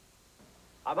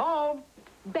 I'm home.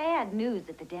 Bad news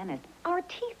at the dentist. Our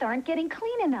teeth aren't getting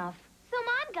clean enough. So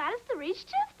Mom got us the Reach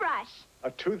toothbrush.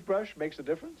 A toothbrush makes a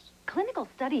difference? Clinical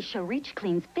studies show Reach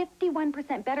cleans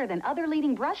 51% better than other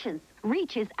leading brushes.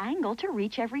 Reach is angled to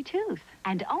reach every tooth.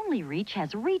 And only Reach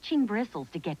has reaching bristles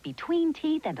to get between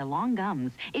teeth and along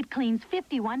gums. It cleans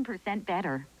 51%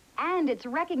 better. And it's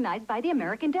recognized by the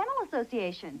American Dental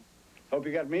Association. Hope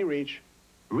you got me, Reach.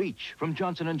 Reach from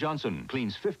Johnson & Johnson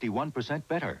cleans 51%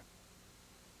 better.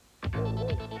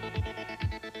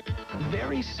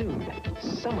 Very soon,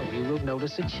 some of you will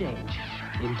notice a change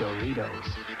in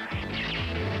Doritos.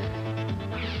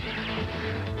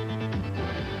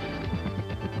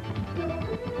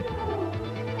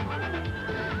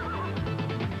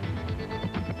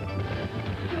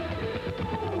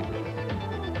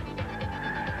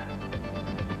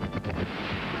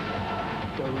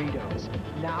 Doritos,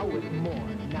 now with more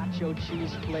nacho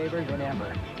cheese flavor than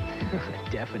ever.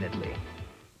 Definitely.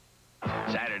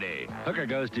 Saturday, Hooker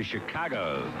goes to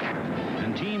Chicago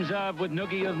and teams up with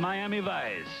Nookie of Miami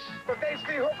Vice. If they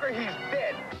see Hooker, he's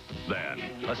dead. Then,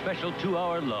 a special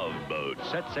 2-hour love boat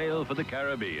set sail for the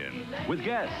Caribbean with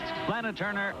guests Lana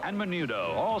Turner and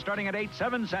Menudo, all starting at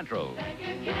 8/7 Central.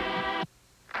 Bob,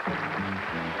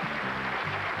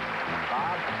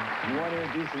 you want to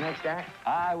introduce the next act?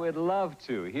 I would love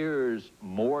to. Here's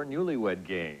more Newlywed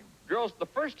Game. Girls, the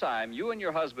first time you and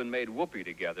your husband made whoopee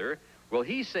together, will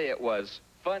he say it was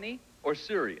funny or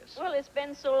serious? Well, it's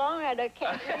been so long I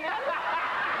can't remember.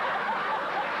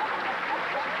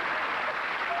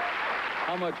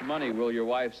 How much money will your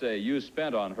wife say you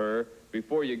spent on her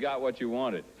before you got what you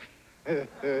wanted?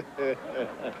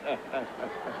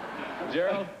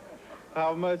 Gerald?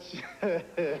 How much?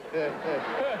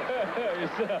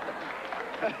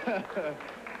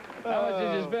 How much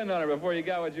did you spend on her before you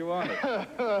got what you wanted?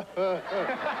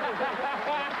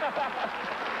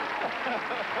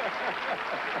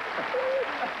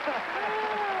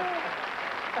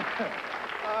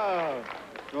 Oh,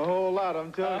 a whole lot,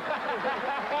 I'm telling you.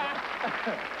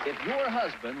 If your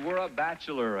husband were a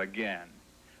bachelor again,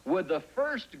 would the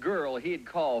first girl he'd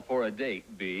call for a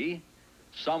date be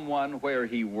someone where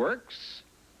he works,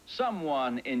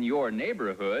 someone in your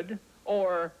neighborhood,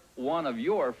 or one of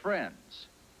your friends?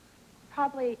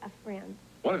 Probably a friend.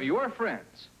 One of your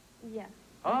friends? Yes.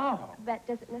 Oh. But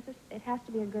does it necessarily, it has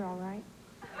to be a girl, right?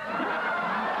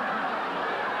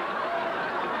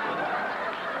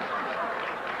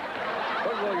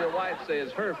 What will your wife say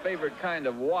is her favorite kind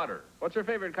of water? What's her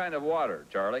favorite kind of water,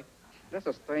 Charlie? That's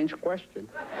a strange question.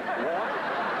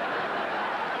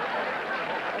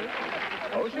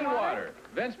 Ocean water.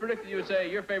 Vince predicted you would say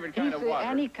your favorite kind of water.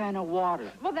 Any kind of water.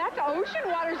 Well, that's ocean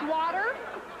water's water.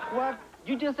 What?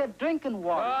 You just said drinking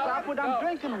water. Stop with I'm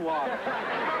drinking water.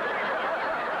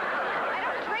 I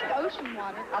don't drink ocean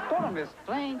water. I thought it was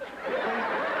strange.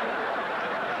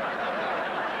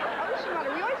 Ocean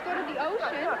water. We always go to the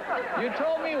ocean. You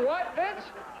told me what, bitch?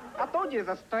 I told you it's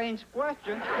a strange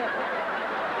question.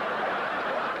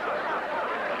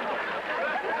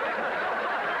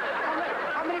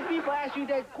 How many people asked you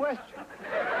that question?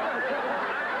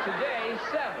 Today,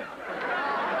 7.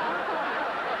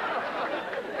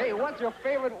 Hey, what's your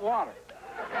favorite water?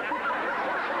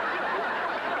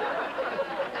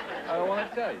 I don't want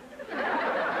to tell you. None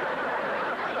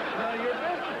of your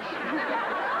business.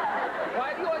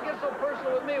 Why do you want to get so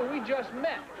personal with me? We just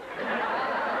met.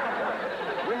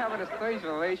 We're having a strange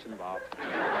relation, Bob.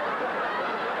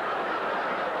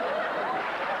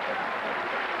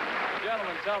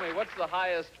 Gentlemen, tell me, what's the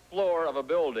highest floor of a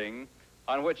building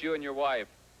on which you and your wife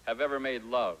have ever made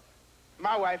love?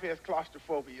 My wife has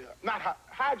claustrophobia, not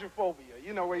hydrophobia.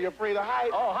 You know, where you're afraid of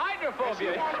heights. Oh,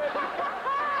 hydrophobia.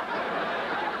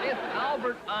 If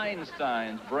Albert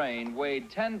Einstein's brain weighed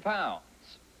 10 pounds,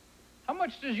 how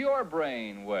much does your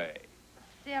brain weigh?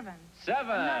 7.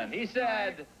 7. He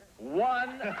said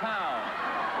 1 pound.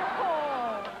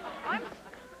 Oh,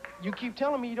 You keep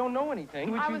telling me you don't know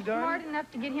anything. I was smart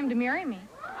enough to get him to marry me.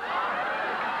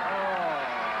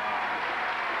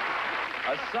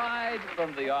 Aside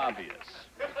from the obvious,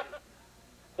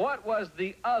 what was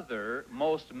the other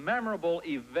most memorable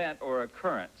event or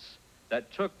occurrence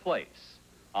that took place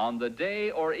on the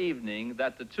day or evening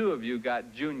that the two of you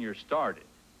got Junior started?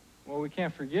 Well, we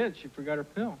can't forget she forgot her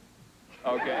pill.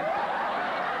 Okay.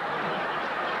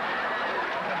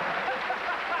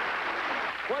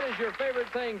 What is your favorite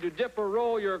thing to dip or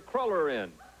roll your cruller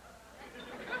in?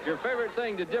 Your favorite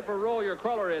thing to dip or roll your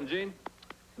cruller in, Gene?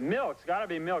 Milk's got to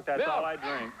be milk. That's Milk. all I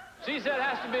drink. She said it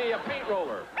has to be a paint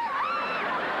roller.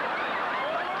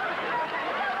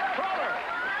 Cruller.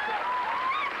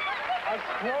 A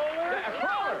crawler? Yeah, a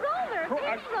crawler.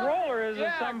 A crawler is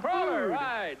some crawler, food.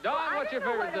 right. Don, what's your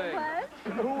favorite thing?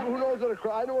 Who knows what a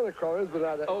crawler? I know what a crawler is, but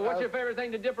not. Oh, what's your favorite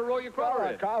thing to dip or roll your crawler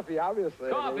in? Coffee, obviously.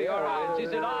 Coffee, all right. She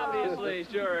said, obviously,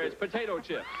 sure, it's potato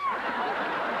chips.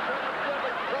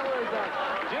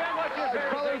 Jim, what's your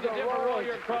favorite thing to dip or roll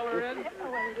your crawler in?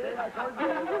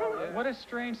 What a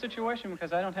strange situation,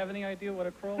 because I don't have any idea what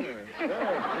a crawler is.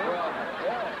 Well,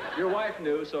 your wife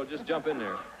knew, so just jump in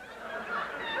there.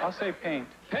 I'll say paint.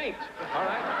 Paint, all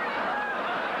right.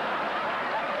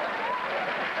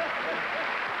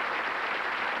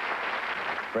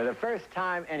 For the first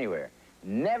time anywhere,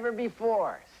 never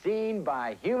before seen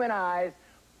by human eyes,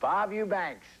 Bob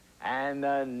Eubanks and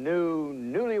the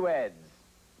newlyweds.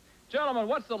 Gentlemen,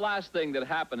 what's the last thing that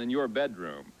happened in your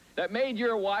bedroom that made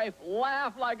your wife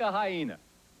laugh like a hyena?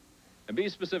 And be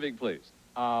specific, please.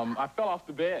 I fell off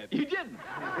the bed. You didn't.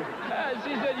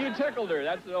 She said you tickled her.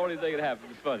 That's the only thing that happened.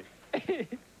 It's funny.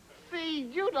 See,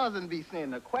 you doesn't be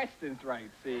saying the questions right,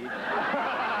 see? He said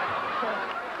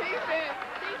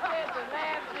the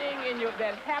last thing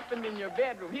that happened in your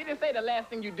bedroom. He didn't say the last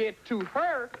thing you did to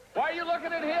her. Why are you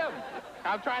looking at him?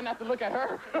 I'm trying not to look at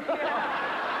her.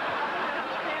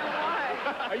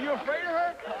 Are you afraid of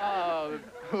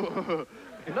her?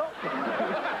 No.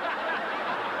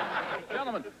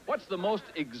 Gentlemen, what's the most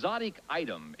exotic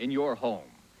item in your home?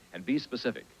 And be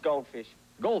specific. Goldfish.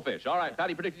 Goldfish. All right.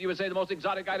 Patty predicted you would say the most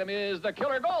exotic item is the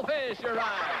killer goldfish. You're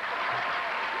right.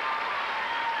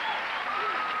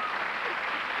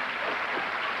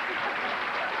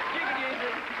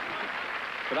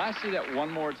 Could I see that one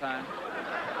more time?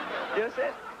 Yes,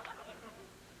 sir.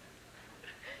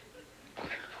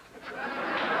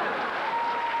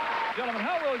 Gentlemen,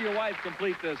 how will your wife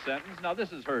complete this sentence? Now,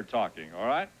 this is her talking, all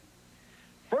right?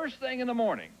 First thing in the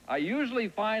morning, I usually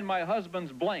find my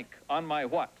husband's blank on my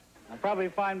what? I'll probably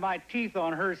find my teeth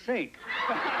on her sink.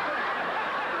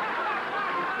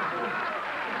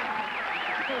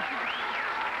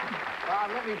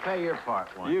 Bob, let me play your part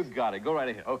once. You got it. Go right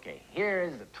ahead. Okay,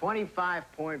 here's a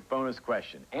 25-point bonus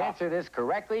question. Answer this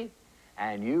correctly,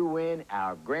 and you win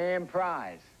our grand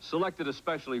prize. Selected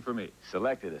especially for me.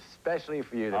 Selected especially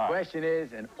for you. The All right. question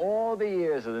is, in all the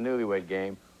years of the Newlywed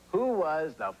Game, who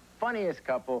was the funniest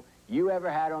couple you ever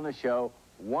had on the show?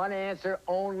 One answer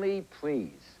only,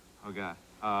 please. Okay.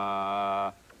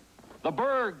 The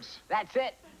Bergs. That's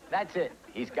it. That's it.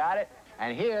 He's got it.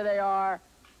 And here they are,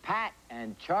 Pat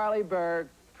and Charlie Berg,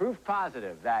 proof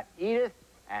positive that Edith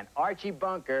and Archie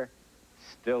Bunker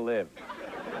still live.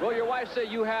 Will your wife say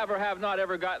you have or have not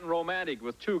ever gotten romantic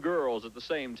with two girls at the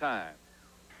same time?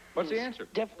 What's the answer?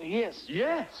 Definitely yes.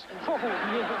 Yes. Oh,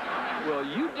 yes. Well,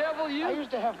 you devil, you. I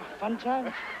used to have a fun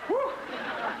time.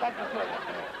 Like this one.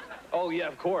 Oh, yeah,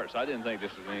 of course. I didn't think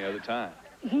this was any other time.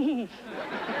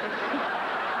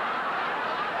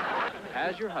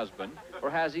 Has your husband,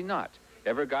 or has he not,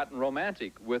 ever gotten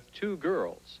romantic with two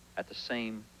girls at the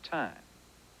same time?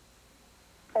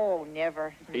 Oh,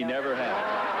 never. He never has.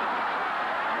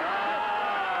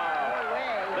 No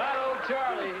way. Not old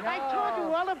Charlie. I told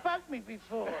you all about me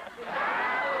before.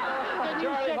 Then you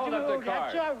Charlie, said hold to me, up the oh,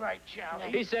 that's card. all right,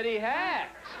 Charlie. He said he has.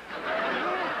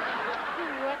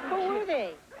 Who were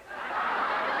they?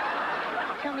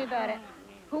 Tell me about it.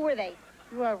 Who were they?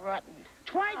 You are rotten.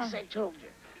 Twice I told you.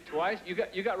 Twice?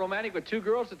 You got romantic with two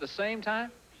girls at the same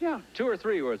time? Yeah. 2 or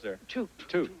 3 was there? Two.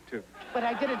 Two. But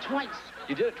I did it twice.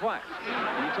 You did it twice.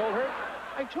 And you told her?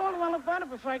 I told her all about it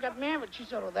before I got married. She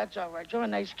said, oh, that's all right. You're a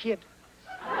nice kid.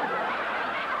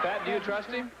 Pat, do you trust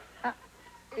him?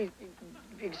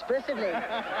 Explicitly.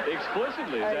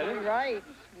 Explicitly, is that it? Right.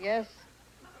 Yes.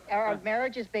 Our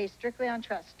marriage is based strictly on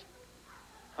trust.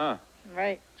 Huh.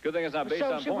 Right. It's a good thing it's not based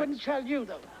on So she points. wouldn't tell you,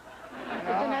 though. Isn't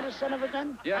that a son of a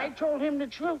gun? Yeah. I told him the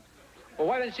truth. Well,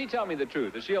 why didn't she tell me the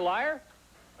truth? Is she a liar?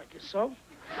 I guess so.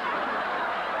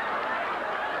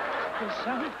 Guess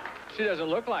so. She doesn't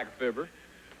look like a fibber.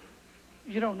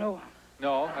 You don't know her.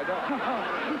 No, I don't.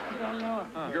 You don't know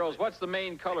her. Girls, what's the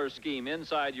main color scheme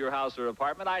inside your house or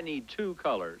apartment? I need 2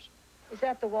 colors. Is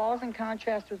that the walls in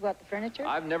contrast with what, the furniture?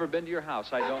 I've never been to your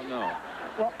house. I don't know.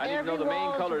 Well, I need to know the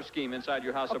main color scheme inside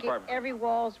your house or okay, apartment. every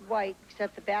wall's white,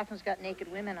 except the bathroom's got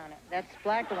naked women on it. That's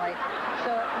black and white.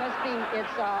 So it must be,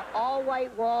 it's all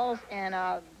white walls and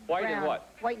White brown. and what?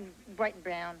 White and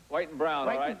brown. White and brown,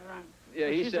 White all right? and brown. Yeah,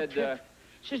 he She's a said, pip.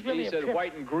 She's really he a said pip.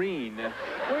 white and green.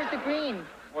 Where's the green?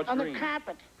 What's On green? the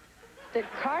carpet. The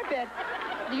carpet.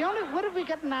 What have we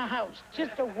got in our house?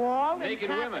 Just a wall Naked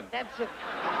and carpet. women. That's it.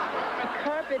 The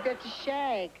carpet, that's a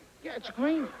shag. Yeah, it's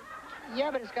green.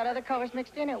 Yeah, but it's got other colors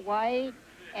mixed in it. White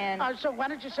and... So why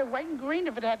don't you say white and green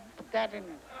if it had that in it?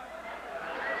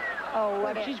 Oh,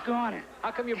 Well, what she's gone.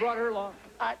 How come you brought her along?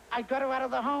 I got her out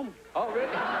of the home. Oh, really?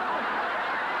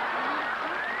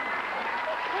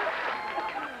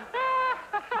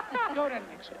 Go to the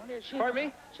next one. Pardon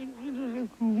me?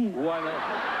 Why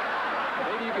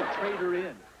not? Maybe you could trade her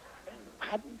in.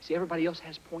 See, everybody else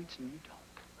has points and you don't.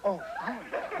 Oh, fine.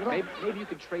 Maybe you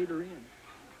could trade her in.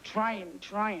 Trying.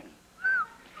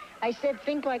 I said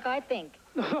think like I think.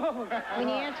 When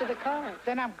you answer the card.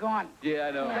 Then I'm gone. Yeah,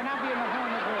 I know. Then I'll be in the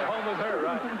home with her. Home with her,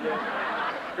 right?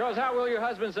 Yeah. Girls, how will your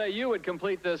husband say you would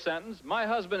complete this sentence? My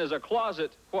husband is a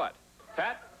closet what?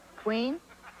 Pat? Queen?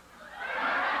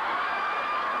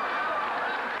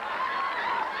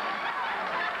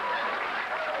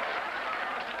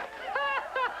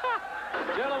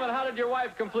 Gentlemen, how did your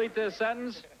wife complete this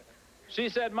sentence? She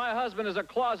said, my husband is a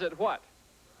closet what?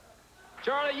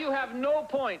 Charlie, you have no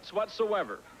points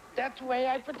whatsoever. That's the way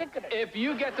I predicted it. If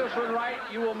you get this one right,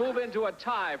 you will move into a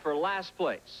tie for last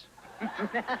place.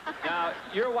 Now,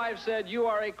 your wife said you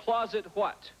are a closet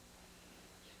what?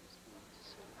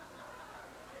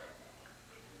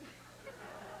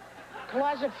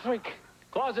 Closet freak.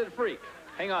 Closet freak.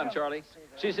 Hang on, Charlie.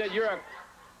 She said you're a...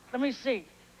 Let me see.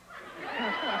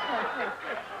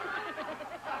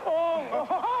 Oh.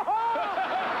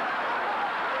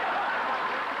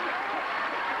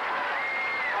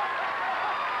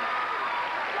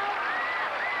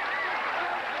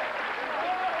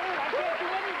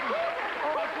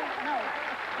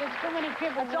 There's too many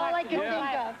people. That's all I can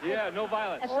think of. Yeah, no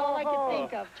violence. That's all I can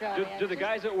think of, Charlie. Do the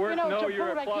guys at work know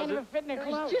you're a closet?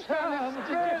 It's just on the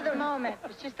spur of the moment.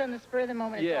 It's just on the spur of the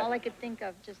moment. It's Yeah. all I could think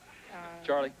of. Just.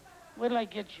 Charlie? What'll I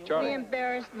get you? Charlie. We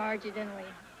embarrassed Margie, didn't we?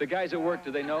 The guys at work,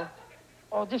 do they know?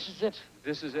 Oh, this is it.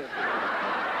 This is it.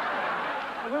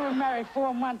 We were married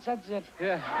 4 months, that's it.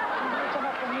 Yeah. That's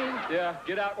enough for me. Yeah,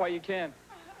 get out while you can.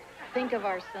 Think of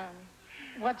our son.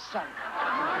 What son?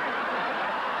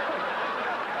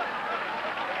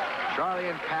 Charlie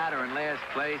and Pat are in last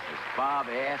place as Bob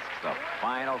asks the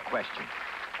final question.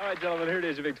 All right, gentlemen, here it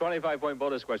is, a big 25-point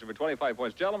bonus question for 25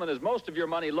 points. Gentlemen, is most of your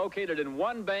money located in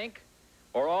one bank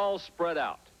or all spread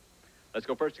out? Let's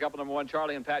go first to couple number 1,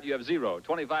 Charlie and Pat. You have 0.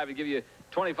 25 to give you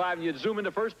 25, and you'd zoom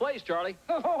into first place, Charlie.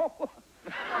 One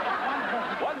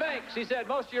bank. She said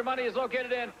most of your money is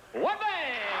located in one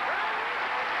bank.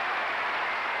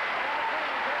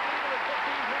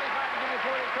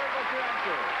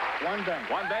 One bank.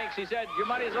 One bank. She said your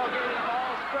money is located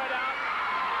all spread out.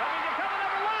 That means you're couple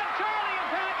number 1, Charlie and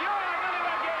Pat. You're our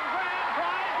Newlywed Game grand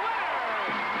prize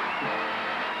winners.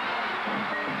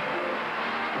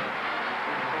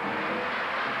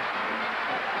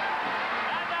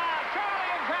 And now Charlie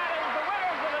and Pat is the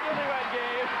winners of the Newlywed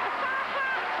Game.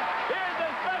 Here's a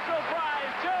special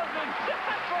prize chosen just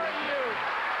for you.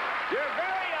 Your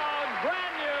very own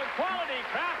brand new quality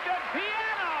crafted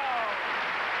piano.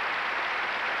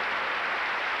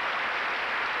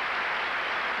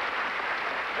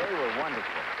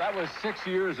 That was 6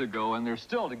 years ago, and they're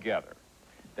still together.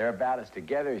 They're about as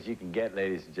together as you can get,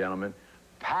 ladies and gentlemen.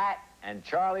 Pat and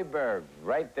Charlie Berg,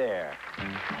 right there.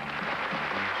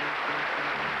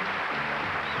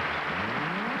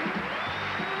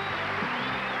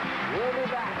 We'll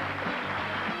be back.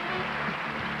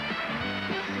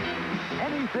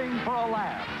 Anything for a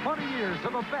laugh. 20 years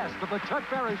of the best of the Chuck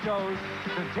Barris shows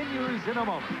continues in a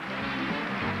moment.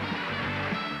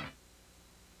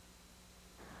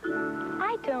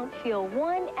 I don't feel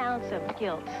 1 ounce of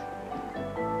guilt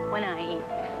when I eat.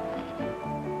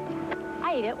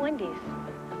 I eat at Wendy's.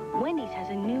 Wendy's has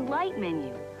a new light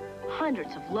menu.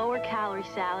 Hundreds of lower-calorie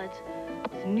salads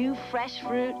with new fresh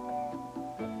fruit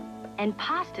and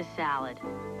pasta salad.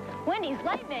 Wendy's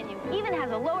light menu even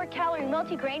has a lower-calorie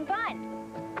multigrain bun.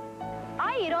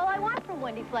 I eat all I want from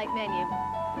Wendy's light menu.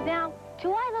 Now,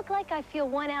 do I look like I feel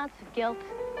 1 ounce of guilt?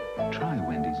 Try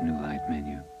Wendy's new light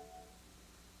menu.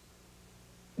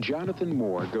 Jonathan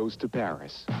Moore goes to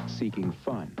Paris, seeking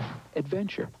fun,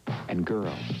 adventure, and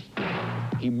girls.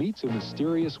 He meets a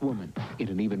mysterious woman in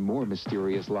an even more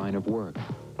mysterious line of work.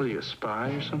 What are you, a spy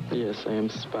or something? Yes, I am a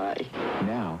spy.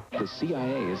 Now, the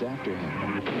CIA is after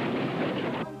him.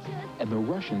 And the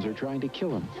Russians are trying to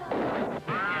kill him.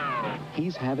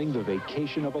 He's having the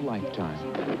vacation of a lifetime,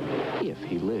 if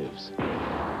he lives.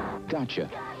 Gotcha.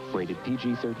 Rated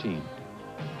PG-13.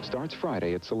 Starts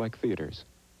Friday at select theaters.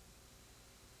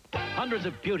 Hundreds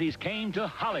of beauties came to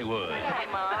Hollywood. Hi,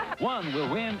 Mom. One will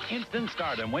win instant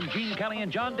stardom when Gene Kelly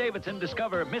and John Davidson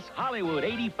discover Miss Hollywood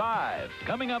 85.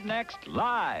 Coming up next,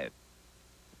 live.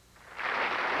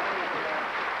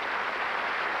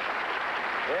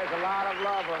 There's a lot of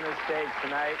love on this stage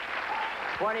tonight.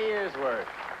 20 years worth.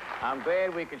 I'm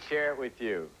glad we could share it with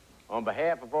you. On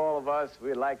behalf of all of us,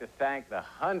 we'd like to thank the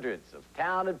hundreds of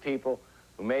talented people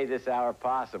who made this hour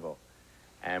possible.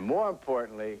 And more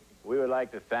importantly, we would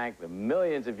like to thank the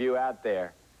millions of you out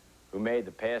there who made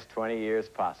the past 20 years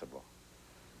possible.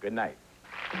 Good night.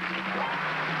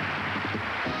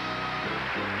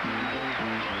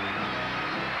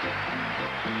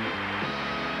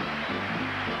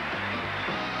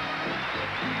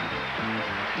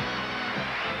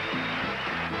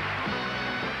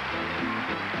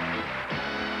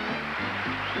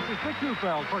 This is Dick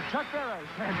Neufeld for Chuck Barris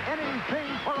and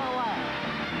Anything for a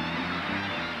Laugh.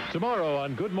 Tomorrow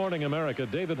on Good Morning America,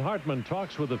 David Hartman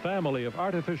talks with the family of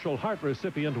artificial heart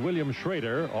recipient William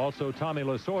Schrader, also Tommy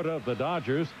Lasorda of the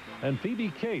Dodgers, and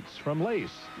Phoebe Cates from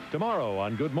Lace. Tomorrow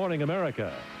on Good Morning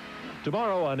America.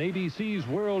 Tomorrow on ABC's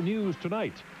World News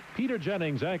Tonight, Peter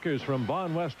Jennings anchors from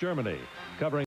Bonn, West Germany, covering